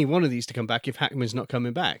for any one of these to come back if Hackman's not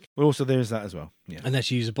coming back. Well, also, there is that as well. Yeah. Unless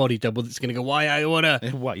you use a body double that's going to go, why I order?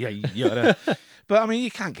 Well, yeah. But I mean,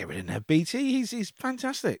 you can't get rid of Ned Beatty. He's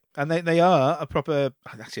fantastic, and they are a proper.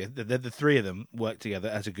 Actually, the three of them work together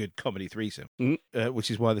as a good comedy threesome, which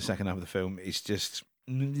is why the second half of the film is just.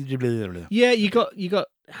 Yeah, you got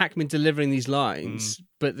Hackman delivering these lines,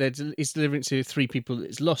 but he's delivering to three people that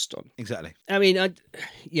it's lost on. Exactly. I mean,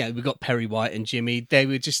 we got Perry White and Jimmy. They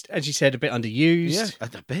were just, as you said, a bit underused. Yeah,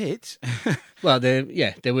 a bit. Well,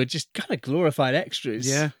 they were just kind of glorified extras.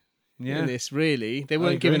 Yeah. In this, really, they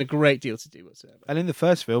weren't given a great deal to do whatsoever. And in the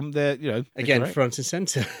first film, they're again correct. front and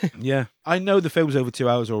center. Yeah, I know the film's over 2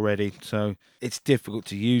 hours already, so it's difficult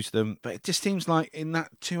to use them. But it just seems like in that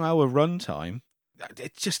 2 hour runtime,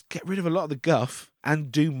 it just get rid of a lot of the guff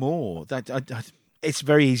and do more. It's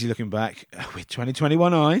very easy looking back with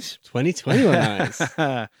 2021 eyes. 2021 eyes.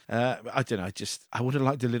 I don't know. I would have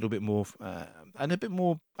liked a little bit more and a bit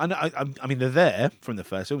more. I mean, they're there from the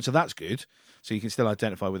first film, so that's good. So you can still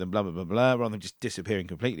identify with them, blah, blah, blah, blah, rather than just disappearing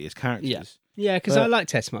completely as characters. Yeah, because I like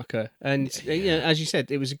Tessmacher. And, as you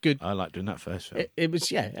said, it was a good... I liked doing that first film. It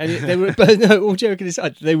was, yeah. And they were, but no, all joking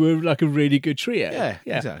aside, they were like a really good trio. Yeah,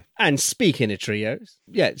 exactly. And speaking of trios,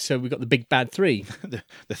 so we got the big bad three.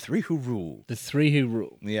 the three who rule. The three who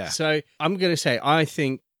rule. Yeah. So I'm going to say, I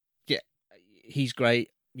think, he's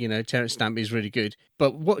great. Terence Stamp is really good.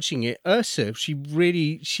 But watching it, Ursa, she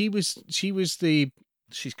was the...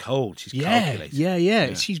 She's cold. She's calculated.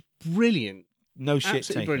 Yeah. She's brilliant. No shit.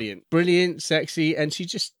 Absolutely brilliant, sexy, and she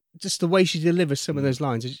just the way she delivers some of those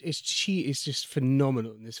lines. She is just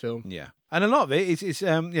phenomenal in this film. Yeah, and a lot of it is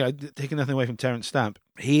taking nothing away from Terence Stamp.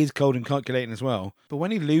 He is cold and calculating as well. But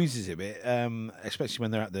when he loses a bit, especially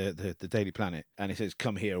when they're at the Daily Planet and he says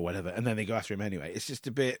 "come here" or whatever, and then they go after him anyway, it's just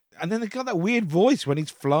a bit. And then they got that weird voice when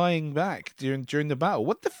he's flying back during the battle.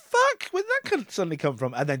 What the fuck? Where did that suddenly come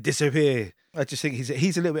from? And then disappear. I just think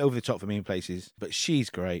he's a little bit over the top for me in places, but she's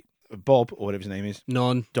great. Bob, or whatever his name is.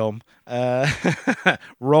 Dom.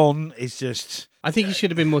 Ron is just... I think he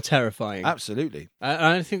should have been more terrifying. Absolutely.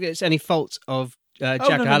 I don't think it's any fault of Jack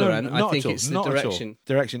Halloran. I think it's the direction.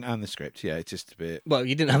 Direction and the script, yeah. It's just a bit... Well,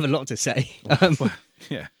 you didn't have a lot to say.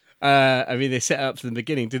 Yeah. I mean, they set up from the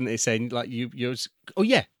beginning, didn't they? Saying, like, you're... Oh,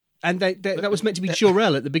 yeah. And that was meant to be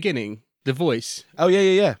Jor-El at the beginning, the voice. Oh,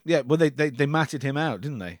 yeah. Yeah, well, they matted him out,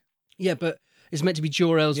 didn't they? Yeah, but it's meant to be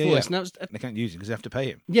Jor-El's voice. Yeah. And they can't use it because they have to pay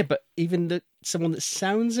him. Yeah, but even someone that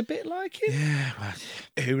sounds a bit like him? Yeah, well,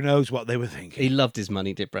 who knows what they were thinking. He loved his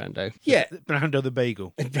money, did Brando. Yeah. Brando the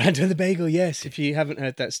Bagel. Brando the Bagel, yes. If you haven't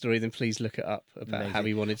heard that story, then please look it up about how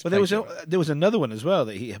he wanted to pay there was another one as well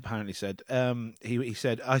that he apparently said. He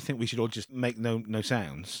said, I think we should all just make no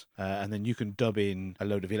sounds, and then you can dub in a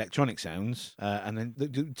load of electronic sounds, and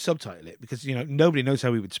then subtitle it, because, nobody knows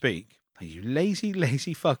how he would speak. You lazy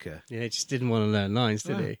fucker. Yeah, he just didn't want to learn lines,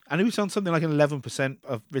 did he? And he was on something like an 11%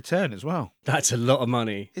 of return as well. That's a lot of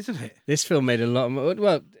money. Isn't it? This film made a lot of money.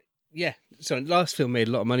 Well, yeah. Sorry, last film made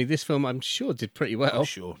a lot of money. This film, I'm sure, did pretty well.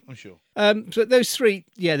 I'm sure. But those three,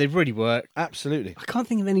 they've really worked. Absolutely. I can't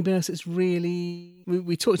think of anybody else that's really...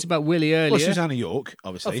 We talked about Willie earlier. Well, Susanna York,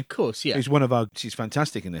 obviously. Of course, yeah. Who's she's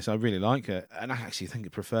fantastic in this. I really like her. And I actually think I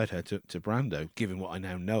preferred her to Brando, given what I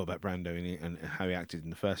now know about Brando and how he acted in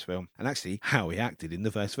the first film. And actually, how he acted in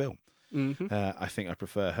the first film. Mm-hmm. I think I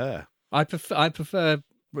prefer her. I prefer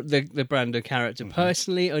the Brando character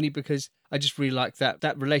personally, only because I just really like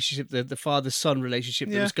that relationship, the father-son relationship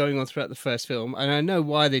that was going on throughout the first film, and I know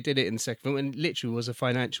why they did it in the second film, and it literally was a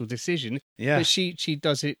financial decision. Yeah, but she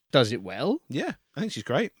does it well. Yeah, I think she's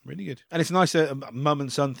great, really good, and it's nice a mum and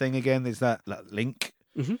son thing again. There's that link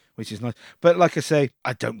which is nice. But like I say,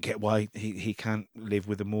 I don't get why he can't live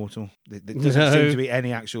with a mortal. There doesn't seem to be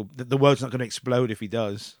any actual... The world's not going to explode if he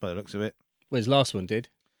does, by the looks of it. Well, his last one did.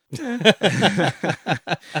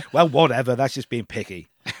 Well, whatever. That's just being picky.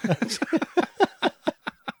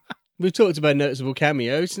 We've talked about noticeable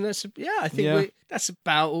cameos, and that's that's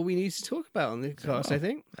about all we need to talk about on the cast, I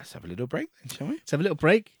think. Let's have a little break then, shall we? Let's have a little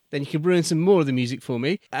break. Then you can ruin some more of the music for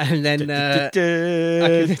me, and then I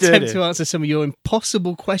can attempt to answer some of your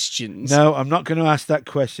impossible questions. No, I'm not going to ask that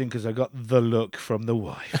question because I got the look from the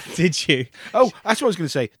wife. Did you? Oh, that's what I was going to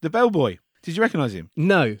say. The bellboy. Did you recognise him?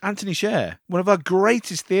 No. Anthony Sher, one of our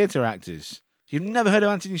greatest theatre actors. You've never heard of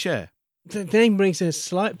Anthony Sher? The name rings a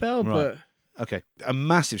slight bell, Right. but... Okay. A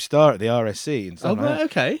massive star at the RSC. And Oh, right,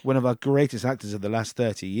 okay. One of our greatest actors of the last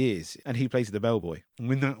 30 years. And he plays the bellboy.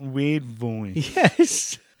 With that weird voice.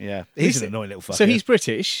 Yes. Yeah. He's an annoying little fucker. So he's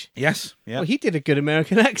British? Yes. Yeah. Well, he did a good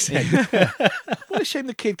American accent. What a shame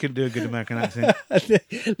the kid couldn't do a good American accent.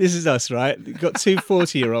 This is us, right? We've got two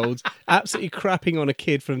 40-year-olds absolutely crapping on a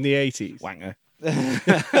kid from the 80s. Wanger.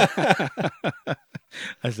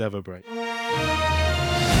 Let's have a break.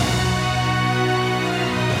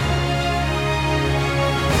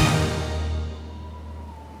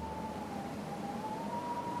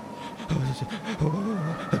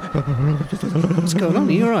 What's going on?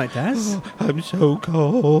 Are you all right, Daz? I'm so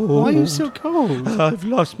cold. Why are you so cold? I've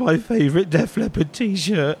lost my favourite Def Leppard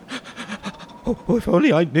t-shirt. Oh, if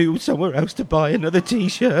only I knew somewhere else to buy another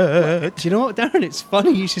t-shirt. Do you know what, Darren? It's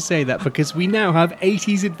funny you should say that because we now have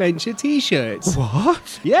 80s Adventure t-shirts.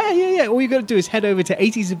 What? Yeah. All you got to do is head over to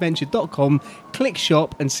 80sadventure.com, click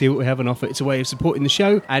shop and see what we have on offer. It's a way of supporting the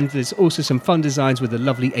show, and there's also some fun designs with a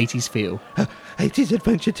lovely 80s feel. 80s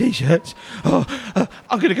Adventure t-shirts.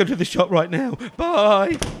 I'm going to go to the shop right now.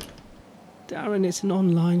 Bye. Darren, it's an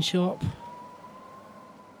online shop.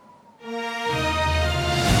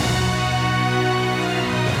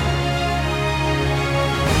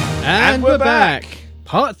 And we're back.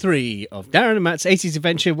 Part 3 of Darren and Matt's 80s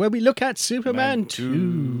Adventure, where we look at Superman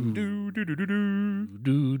 2.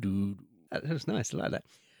 That was nice, I like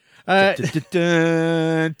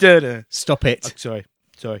that. Stop it. Sorry.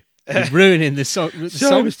 You're ruining the song.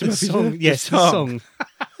 Sorry, Mr. Murphy, The song.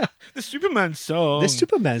 The Superman song. The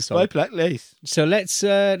Superman song. By Black Lace. So let's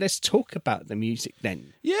talk about the music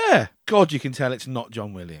then. Yeah. God, you can tell it's not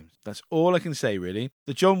John Williams. That's all I can say, really.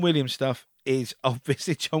 The John Williams stuff is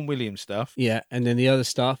obviously John Williams stuff. Yeah, and then the other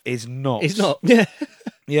stuff is not. It's not. Yeah.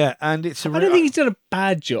 Yeah, and it's. I don't think he's done a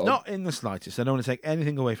bad job. Not in the slightest. I don't want to take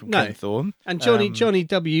anything away from Ken Thorne. And Johnny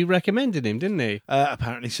W recommended him, didn't he?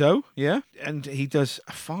 Apparently so. Yeah, and he does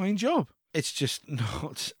a fine job. It's just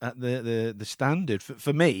not at the standard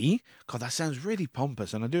for me. God, that sounds really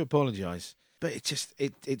pompous, and I do apologise. But it just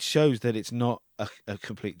it shows that it's not a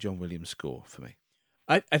complete John Williams score for me.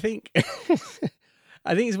 I think.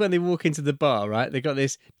 I think it's when they walk into the bar, right? They got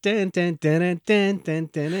this dun dun dun dun dun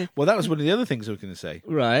dun. Well, that was one of the other things I was going to say.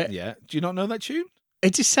 Right? Yeah. Do you not know that tune?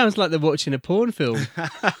 It just sounds like they're watching a porn film. Well,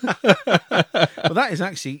 that is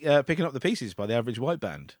actually Picking Up the Pieces by the Average White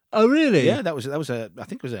Band. Oh, really? Yeah, that was I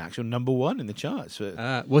think it was an actual number 1 in the charts.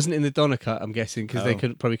 Wasn't in the Donna cut, I'm guessing, because they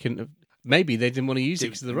probably couldn't have. Maybe they didn't want to use it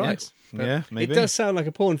because of the rights. Yeah, maybe. It does sound like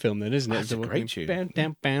a porn film then, isn't it? That's a great tune. Bam.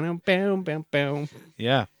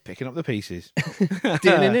 Yeah, Picking Up the Pieces. That's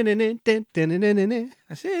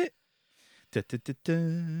it.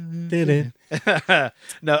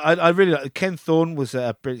 No, I really like Ken Thorne was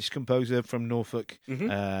a British composer from Norfolk,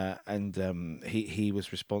 and he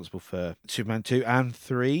was responsible for Superman 2 and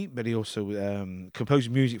 3, but he also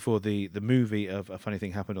composed music for the movie of A Funny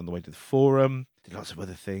Thing Happened on the Way to the Forum. Did lots of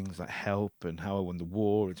other things like Help and How I Won the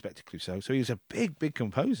War, Inspector Clouseau. So he was a big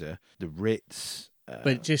composer. The Ritz.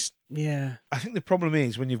 But just, yeah. I think the problem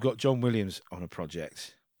is when you've got John Williams on a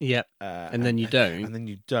project. Yep. And then you don't. And then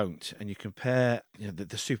you don't. And you compare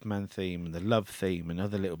the Superman theme and the Love theme and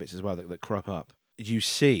other little bits as well that crop up. You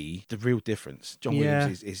see the real difference. John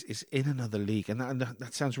Williams is in another league. And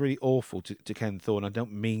that sounds really awful to Ken Thorne. I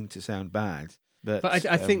don't mean to sound bad. But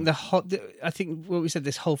I think I think what we said,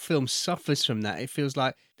 this whole film suffers from that. It feels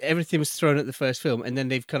like everything was thrown at the first film, and then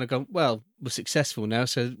they've kind of gone, well, we're successful now,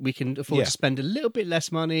 so we can afford to spend a little bit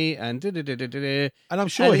less money and And I'm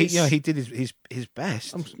sure he did his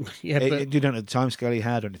best. But you don't know the timescale he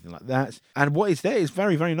had or anything like that. And what is there is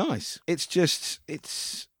very, very nice.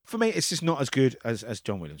 For me, it's just not as good as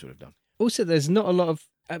John Williams would have done. Also, there's not a lot of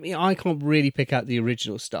I mean, I can't really pick out the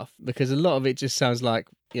original stuff because a lot of it just sounds like,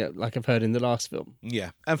 like I've heard in the last film.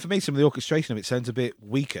 Yeah. And for me, some of the orchestration of it sounds a bit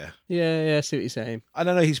weaker. Yeah, I see what you're saying. I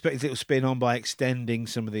don't know, he's put his little spin on by extending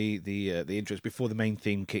some of the intros before the main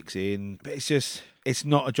theme kicks in. But it's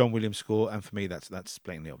not a John Williams score, and for me, that's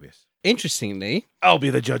blatantly obvious. Interestingly, I'll be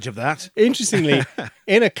the judge of that.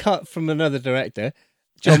 In a cut from another director,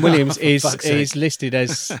 John Williams fuck's sake. is listed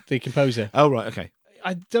as the composer. Oh, right, okay.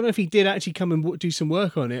 I don't know if he did actually come and do some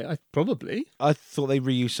work on it. Probably. I thought they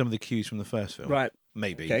reused some of the cues from the first film. Right.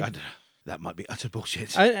 Maybe. Okay. I don't know. That might be utter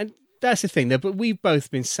bullshit. And that's the thing, though. But we've both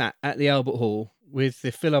been sat at the Albert Hall with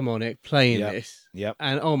the Philharmonic playing this. Yep.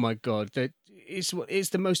 And oh my God, it's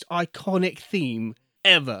the most iconic theme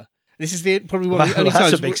ever. This is probably one of the only That's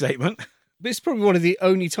times. a big statement. It's probably one of the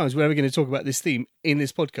only times we're ever going to talk about this theme in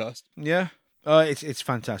this podcast. Yeah. It's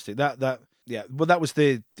fantastic. Yeah, well, that was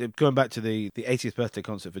the going back to the 80th birthday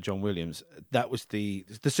concert for John Williams. That was the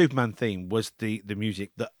Superman theme was the music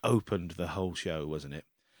that opened the whole show, wasn't it?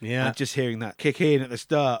 Yeah, and just hearing that kick in at the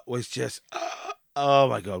start was just, oh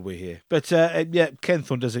my God, we're here. But Ken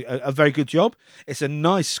Thorne does a very good job. It's a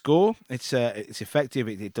nice score. It's effective.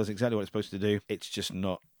 It does exactly what it's supposed to do. It's just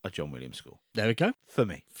not a John Williams score. There we go. For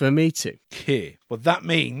me. For me too. Here. Well, that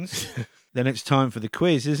means then it's time for the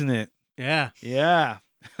quiz, isn't it? Yeah. Yeah.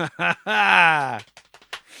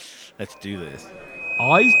 Let's do this.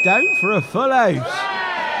 Eyes down for a full house.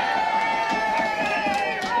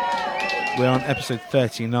 We're on episode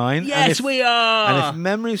 39. Yes, we are. And if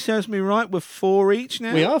memory serves me right, we're 4 each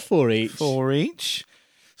now. We are 4 each. 4 each.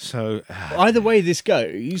 So either way this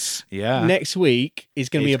goes, next week is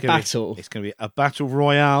going to be a battle. It's going to be a battle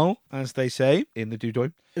royale, as they say in the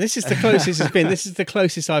Dudoin. This is the closest it's been. This is the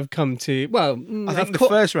closest I've come to. Well, I think the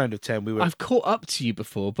first round of 10 we were. I've caught up to you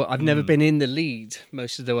before, but I've never been in the lead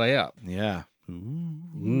most of the way up. Yeah.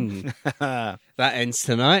 That ends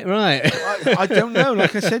tonight, right? I don't know.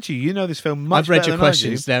 Like I said to you, you know this film much I've read better your than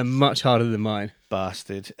questions. They're much harder than mine.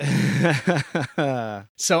 Bastard.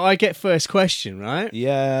 So I get first question, right?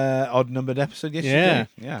 Yeah, odd numbered episode. Yes, Yeah. you do.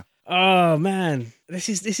 Yeah. Oh man, this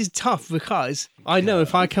is tough because I know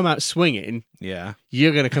if I come out swinging, Yeah.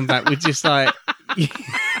 you're going to come back with just like.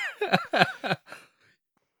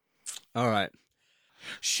 All right.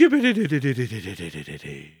 Dum, dum,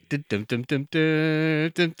 dum, dum,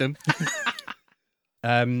 dum, dum.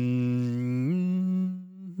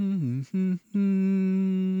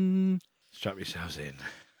 Strap yourselves in.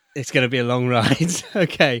 It's going to be a long ride.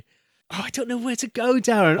 Okay. Oh, I don't know where to go,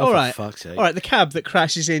 Darren. Oh, All for right. fuck's sake. All right. The cab that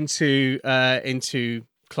crashes into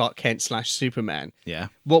Clark Kent / Superman. Yeah.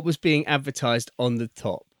 What was being advertised on the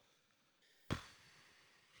top?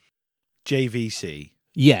 JVC.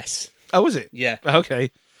 Yes. Oh, was it? Yeah.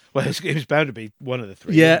 Okay. Well, it was bound to be one of the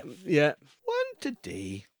three. Yeah. wasn't it? Yeah. 1 to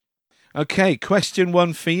D. Okay, question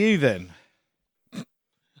 1 for you then. I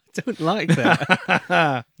don't like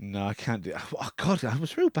that. No, I can't do it. Oh, God, I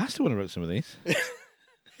was a real bastard when I wrote some of these.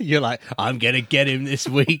 You're like, I'm going to get him this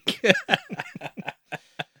week.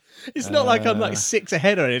 It's not like I'm like 6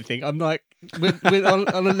 ahead or anything. I'm like, we're on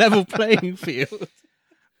a level playing field.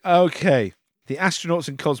 Okay. The astronauts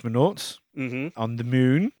and cosmonauts on the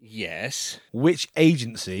moon. Yes. Which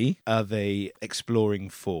agency are they exploring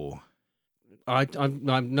for? I have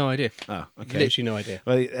no idea. Oh, okay. Literally no idea.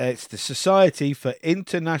 Well, it's the Society for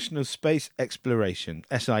International Space Exploration,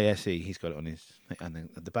 SISE. He's got it on his, and then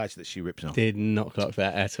the badge that she rips off. Did not clock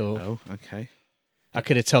that at all. Oh, okay. I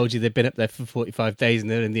could have told you they'd been up there for 45 days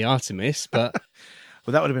and they're in the Artemis, but...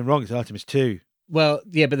 Well, that would have been wrong. It's Artemis 2. Well,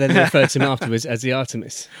 yeah, but then they referred to him afterwards as the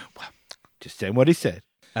Artemis. Well, just saying what he said.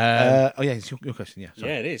 Oh, yeah, it's your question, yeah.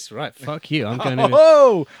 Sorry. Yeah, it is. Right, fuck you. I'm going to...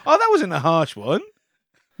 Oh, that wasn't a harsh one.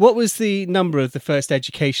 What was the number of the first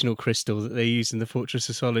educational crystal that they used in the Fortress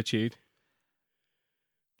of Solitude?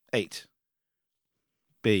 8.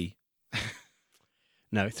 B.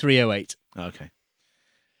 No, 308. Okay.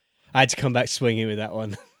 I had to come back swinging with that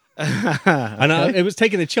one. Okay. And it was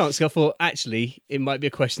taking a chance. I thought, actually, it might be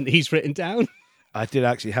a question that he's written down. I did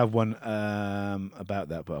actually have one about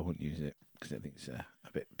that, but I wouldn't use it because I think it's a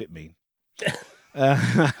bit mean.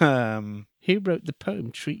 Who wrote the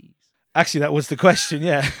poem Trees? Actually, that was the question,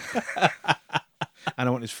 yeah. And I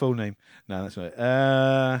want his full name. No, that's right.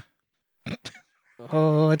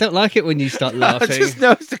 Oh, I don't like it when you start laughing. I just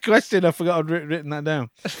know it's the question. I forgot I'd written that down.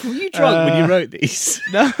 Were you drunk when you wrote these?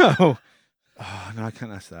 No. Oh, no, I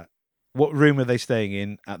can't ask that. What room are they staying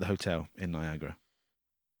in at the hotel in Niagara?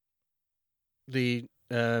 The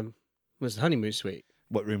was the honeymoon suite.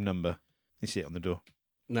 What room number? You see it on the door.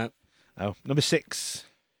 No. Oh, number 6.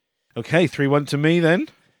 Okay, 3-1 to me then.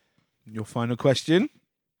 Your final question.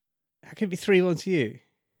 How can it be 3-1 to you?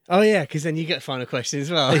 Oh, yeah, because then you get a final question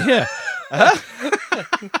as well. Yeah.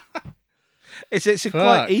 It's a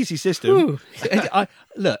quite easy system. Ooh.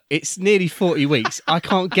 Look, it's nearly 40 weeks. I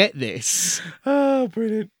can't get this. Oh,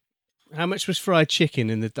 brilliant. How much was fried chicken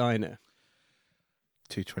in the diner?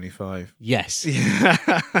 $2.25. Yes.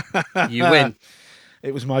 Yeah. You win.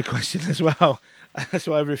 It was my question as well. That's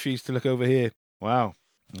why I refused to look over here. Wow.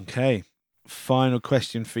 Okay. Final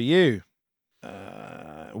question for you.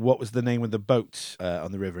 What was the name of the boat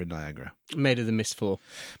on the river in Niagara? Made of the Mist 4.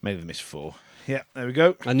 Made of the Mist 4. Yeah, there we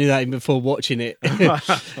go. I knew that even before watching it.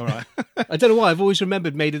 All right. I don't know why. I've always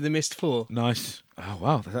remembered Made of the Mist 4. Nice. Oh,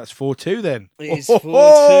 wow. That's 4-2 then. It is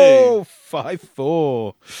 4-2.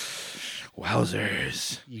 5-4.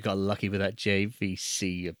 Wowzers. You got lucky with that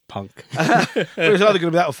JVC, you punk. It was either going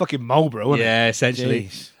to be that or fucking Marlboro, wasn't Yeah, it? essentially.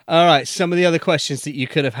 Jeez. All right, some of the other questions that you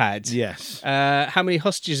could have had. Yes. How many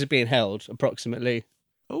hostages are being held, approximately?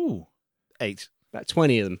 Oh, 8. About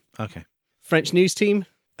 20 of them. Okay. French news team?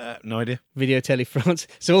 No idea. Video Tele France.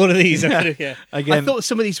 So all of these. Yeah. Again, I thought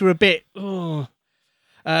some of these were a bit... Oh.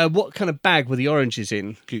 What kind of bag were the oranges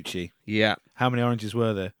in? Gucci. Yeah. How many oranges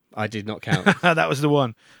were there? I did not count. That was the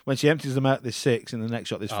one. When she empties them out, there's 6. In the next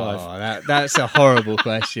shot, there's 5. Oh, that's a horrible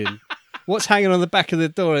question. What's hanging on the back of the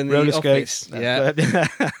door in the Roller office? skates. Yeah.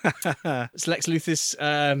 It's Lex Luthor's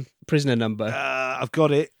prisoner number. I've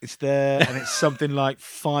got it. It's there, and it's something like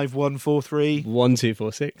 5143.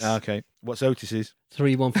 1246. Okay. What's Otis's?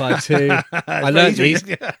 3152. I learned these.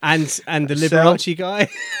 And the Liberace guy.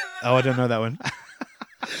 Oh, I don't know that one.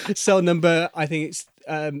 Cell number, I think it's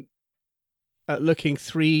looking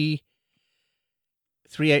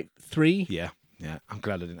 383. Yeah. I'm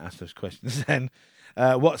glad I didn't ask those questions then.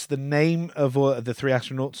 What's the name of the 3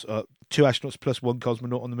 astronauts? 2 astronauts plus 1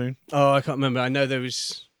 cosmonaut on the moon? Oh, I can't remember. I know there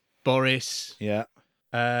was Boris. Yeah.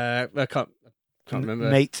 I can't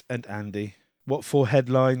remember. Nate and Andy. What 4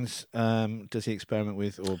 headlines does he experiment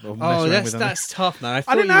with or mess Oh, around with? that's tough, man.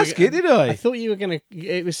 I didn't ask it, did I? I thought you were going to...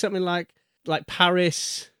 It was something like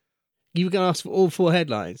Paris. You were going to ask for all 4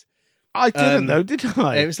 headlines. I didn't, though, did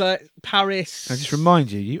I? It was like Paris. Can I just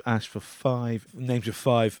remind you, you asked for 5 names of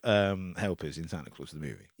 5 helpers in Santa Claus the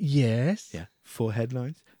movie. Yes. Yeah, 4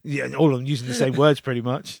 headlines. Yeah, all of them using the same words, pretty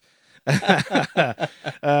much.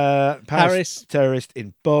 Paris terrorist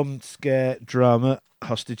in bomb scare drama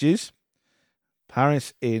hostages.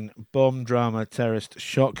 Paris in bomb drama terrorist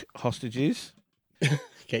shock hostages.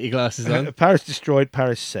 Get your glasses on. Paris destroyed.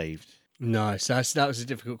 Paris saved. Nice. That was a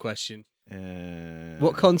difficult question.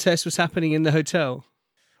 What What contest was happening in the hotel?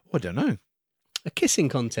 I don't know. A kissing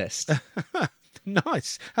contest.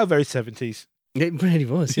 Nice. How very 70s. It really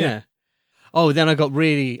was, yeah. Oh, then I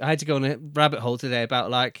had to go on a rabbit hole today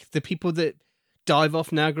about like the people that dive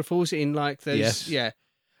off Niagara Falls in like those. Yes. Yeah.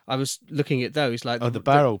 I was looking at those like The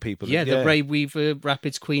barrel people. Yeah, the Ray Weaver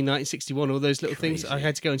Rapids Queen 1961, all those little things. Crazy. I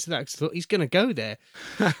had to go into that because I thought he's going to go there.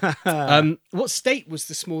 What state was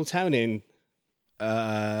the small town in? It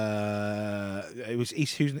was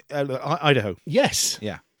East Houston, Idaho. Yes.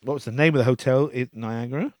 Yeah. What was the name of the hotel in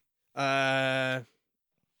Niagara? I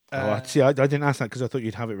See, I didn't ask that because I thought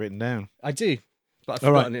you'd have it written down. do, but I've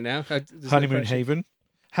All right. forgotten it now. There's no Honeymoon pressure. Haven.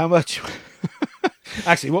 How much?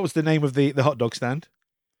 Actually, what was the name of the hot dog stand?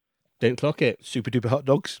 Don't clock it. Super Duper Hot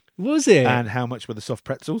Dogs. Was it? And how much were the soft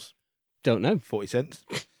pretzels? Don't know. 40 cents.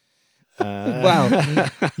 Wow.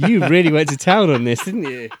 You really went to town on this, didn't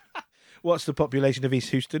you? What's the population of East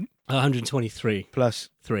Houston? 123. Plus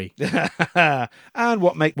 3. And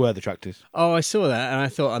what make were the tractors? Oh, I saw that and I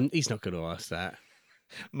thought, he's not going to ask that.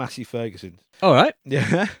 Massey Ferguson. All right.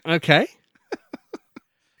 Yeah. Okay.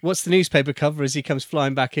 What's the newspaper cover as he comes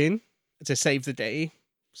flying back in to save the day?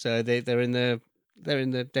 So they're in the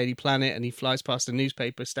Daily Planet and he flies past a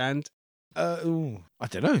newspaper stand. I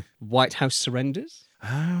don't know. White House surrenders.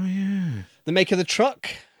 Oh, yeah. The make of the truck.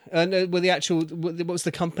 What was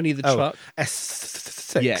the company of the truck?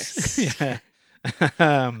 S6. Yes. Yeah.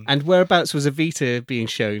 And whereabouts was Evita being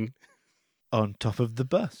shown? On top of the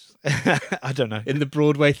bus. I don't know. In the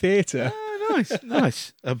Broadway Theatre.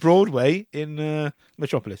 Nice. Broadway in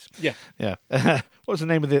Metropolis. Yeah. Yeah. What's the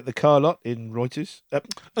name of the car lot in Reuters?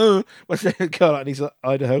 What's the name of the car lot in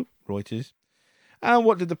Idaho? Reuters. And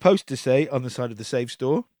what did the poster say on the side of the Save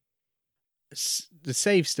store? The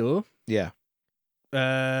Save store? Yeah.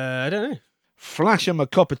 I don't know. Flash 'em a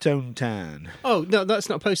Coppertone tan. Oh, no, that's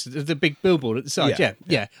not posted. The big billboard at the side. Yeah.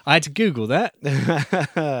 Yeah. I had to Google that.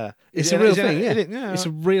 It's a real thing, yeah. It's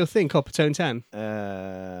a real thing, Coppertone tan.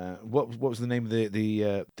 What was the name of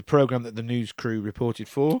the program that the news crew reported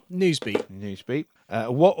for? Newsbeat. Newsbeat.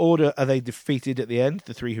 What order are they defeated at the end,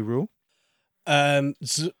 the 3 who rule? It'd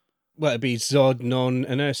be Zod, Non,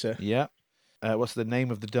 and Ursa. Yeah. What's the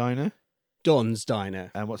name of the diner? Don's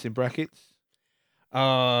Diner. And what's in brackets?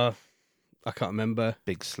 I can't remember.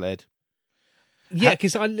 Big Sled. Yeah,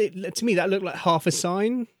 because to me that looked like half a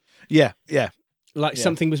sign. Yeah. Like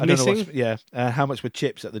something was I don't know missing. how much were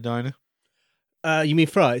chips at the diner? You mean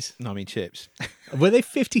fries? No, I mean chips. Were they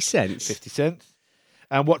 50 cents? 50 cents.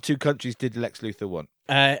 And what 2 countries did Lex Luthor want?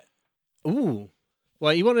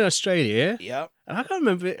 Well, you wanted Australia. Yeah. And I can't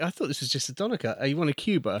remember. I thought this was just a Donica. You wanted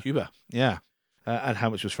Cuba. Cuba. Yeah. And how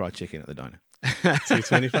much was fried chicken at the diner?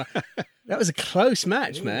 $2.25. That was a close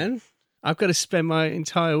match, man. I've got to spend my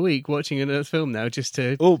entire week watching another film now just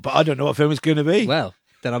to... Oh, but I don't know what film it's going to be. Well,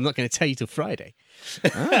 then I'm not going to tell you till Friday.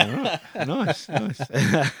 Right. Nice.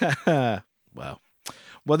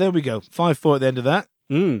 Well, there we go. 5-4 at the end of that.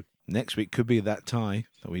 Next week could be that tie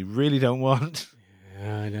that we really don't want.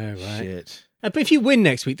 Yeah, I know, right? Shit. But if you win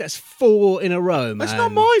next week, that's 4 in a row, man. That's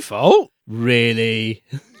not my fault. Really?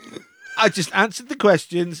 I just answered the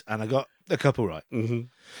questions and I got a couple right. Mm-hmm.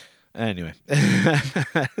 Anyway,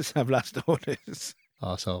 let's have last orders.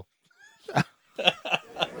 Arsehole.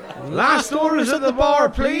 Last orders at the bar,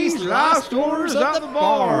 please. Last orders at the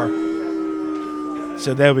bar.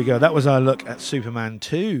 So there we go. That was our look at Superman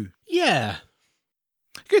 2. Yeah.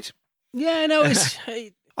 Good. Yeah, no,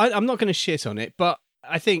 I'm not going to shit on it, but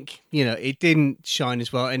I think, it didn't shine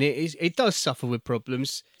as well, and it does suffer with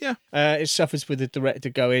problems. Yeah. It suffers with the director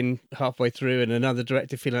going halfway through and another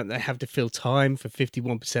director feeling like they have to fill time for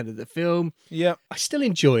 51% of the film. Yeah. I still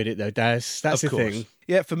enjoyed it, though, Daz. That's the thing.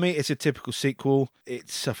 Yeah, for me, it's a typical sequel. It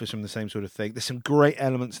suffers from the same sort of thing. There's some great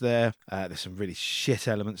elements there. There's some really shit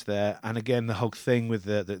elements there. And again, the whole thing with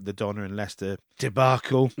the Donna and Lester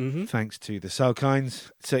debacle, thanks to the Salkinds.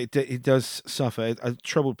 So it does suffer a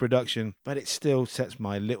troubled production, but it still sets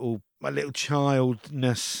my little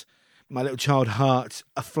childness, my little child heart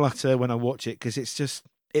aflutter when I watch it, because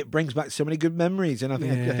it brings back so many good memories. And I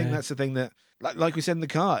think that's the thing that, like we said in the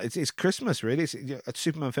car, it's Christmas, really. It's a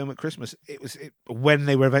Superman film at Christmas. It was when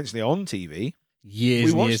they were eventually on TV.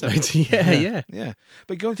 Years and years later. Yeah.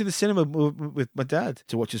 But going to the cinema with my dad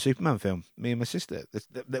to watch a Superman film, me and my sister,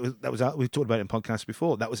 that was we talked about it in podcasts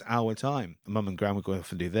before. That was our time. Mum and Gran would go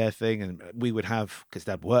off and do their thing, and we would have, because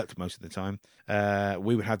Dad worked most of the time,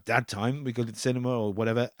 we would have dad time. We'd go to the cinema or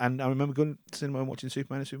whatever. And I remember going to the cinema and watching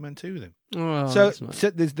Superman and Superman 2 with him. Oh, so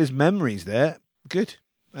there's memories there. Good.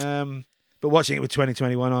 But watching it with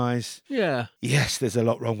 2021 eyes, yes, there's a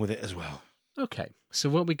lot wrong with it as well. Okay, so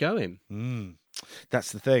where are we going?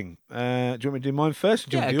 That's the thing. Do you want me to do mine first? Or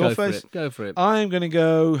do you want to do yours first? Go for it. I'm going to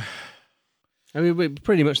go... I mean, we're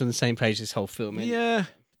pretty much on the same page this whole film. Yeah,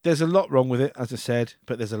 there's a lot wrong with it, as I said,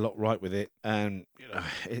 but there's a lot right with it. And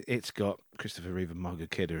it's got Christopher Reeve and Margot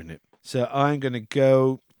Kidder in it. So I'm going to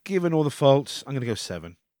go, given all the faults, I'm going to go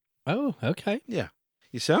 7. Oh, okay. Yeah.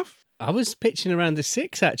 Yourself? I was pitching around the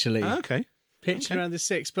 6, actually. Okay. Pitching around the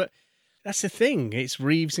 6, but that's the thing. It's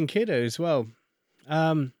Reeves and Kidder as well.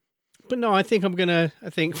 But no, I think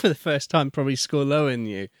for the first time, probably score lower than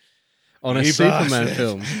you on a Superman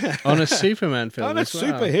film. On a Superman film. On a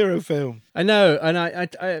superhero film. I know. And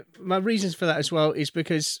I my reasons for that as well is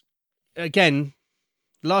because, again,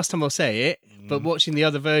 last time I'll say it, but watching the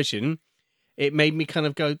other version, it made me kind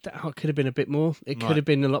of go, oh, it could have been a bit more. It could have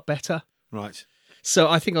been a lot better. Right. So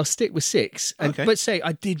I think I'll stick with 6. But say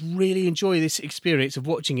I did really enjoy this experience of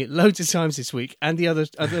watching it loads of times this week, and the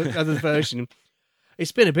other version.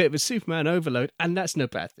 It's been a bit of a Superman overload, and that's no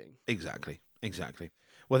bad thing. Exactly.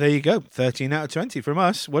 Well, there you go. 13 out of 20 from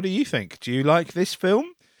us. What do you think? Do you like this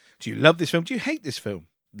film? Do you love this film? Do you hate this film?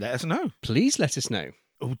 Let us know. Please let us know.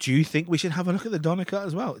 Or do you think we should have a look at the Donner Cut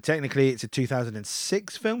as well? Technically, it's a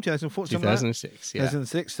 2006 film, 2004, 2006, yeah.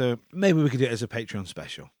 2006, so maybe we could do it as a Patreon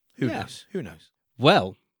special. Who knows?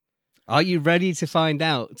 Well, are you ready to find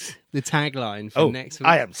out the tagline for next week?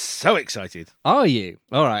 I am so excited. Are you?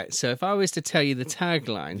 All right, so if I was to tell you the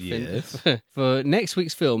tagline for next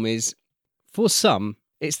week's film is, for some,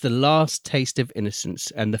 it's the last taste of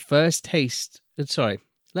innocence and the first taste... Sorry,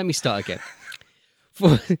 let me start again.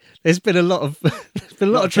 There's been a lot of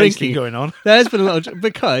drinking going on. There's been a lot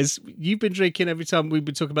because you've been drinking every time we've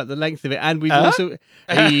been talking about the length of it, and we've also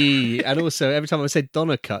and also every time I said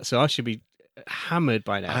Donner Cut, so I should be hammered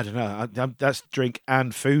by now. I don't know. That's drink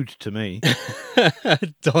and food to me.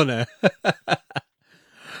 Donner.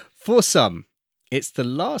 For some, it's the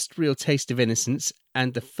last real taste of innocence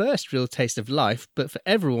and the first real taste of life, but for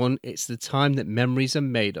everyone, it's the time that memories are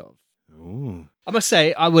made of. Ooh. I must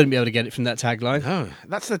say, I wouldn't be able to get it from that tagline. No,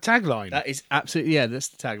 that's the tagline. That is absolutely, that's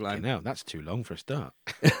the tagline. No, that's too long for a start.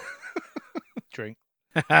 Drink.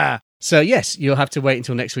 So, yes, you'll have to wait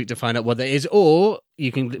until next week to find out what that is, or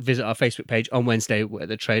you can visit our Facebook page on Wednesday where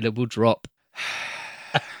the trailer will drop.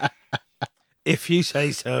 If you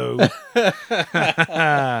say so.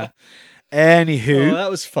 Anywho. Oh, that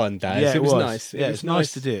was fun, Daz. Yeah, it was nice. Yeah, it's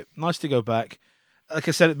nice to do it. Nice to go back. Like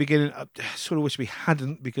I said at the beginning, I sort of wish we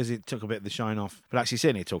hadn't because it took a bit of the shine off. But actually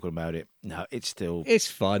sitting here talking about it, no, it's still... It's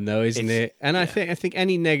fun though, isn't it? And I think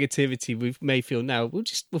any negativity we may feel now, we'll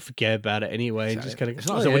forget about it anyway. And just kind of, it's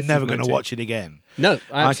not as though we're never going to watch it again. No,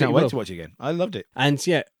 I can't wait to watch it again. I loved it. And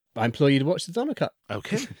yeah, I implore you to watch the Donner Cut.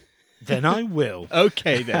 Okay. Then I will.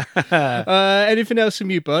 Okay then. Anything else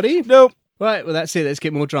from you, buddy? Nope. Right, well that's it. Let's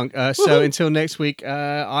get more drunk. So until next week,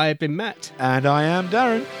 I've been Matt. And I am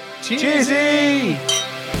Darren. Cheersy!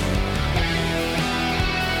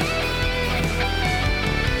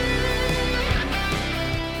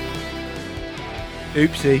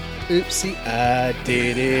 Oopsie. Oopsie, I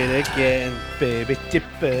did it again. Baby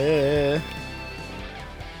tipper.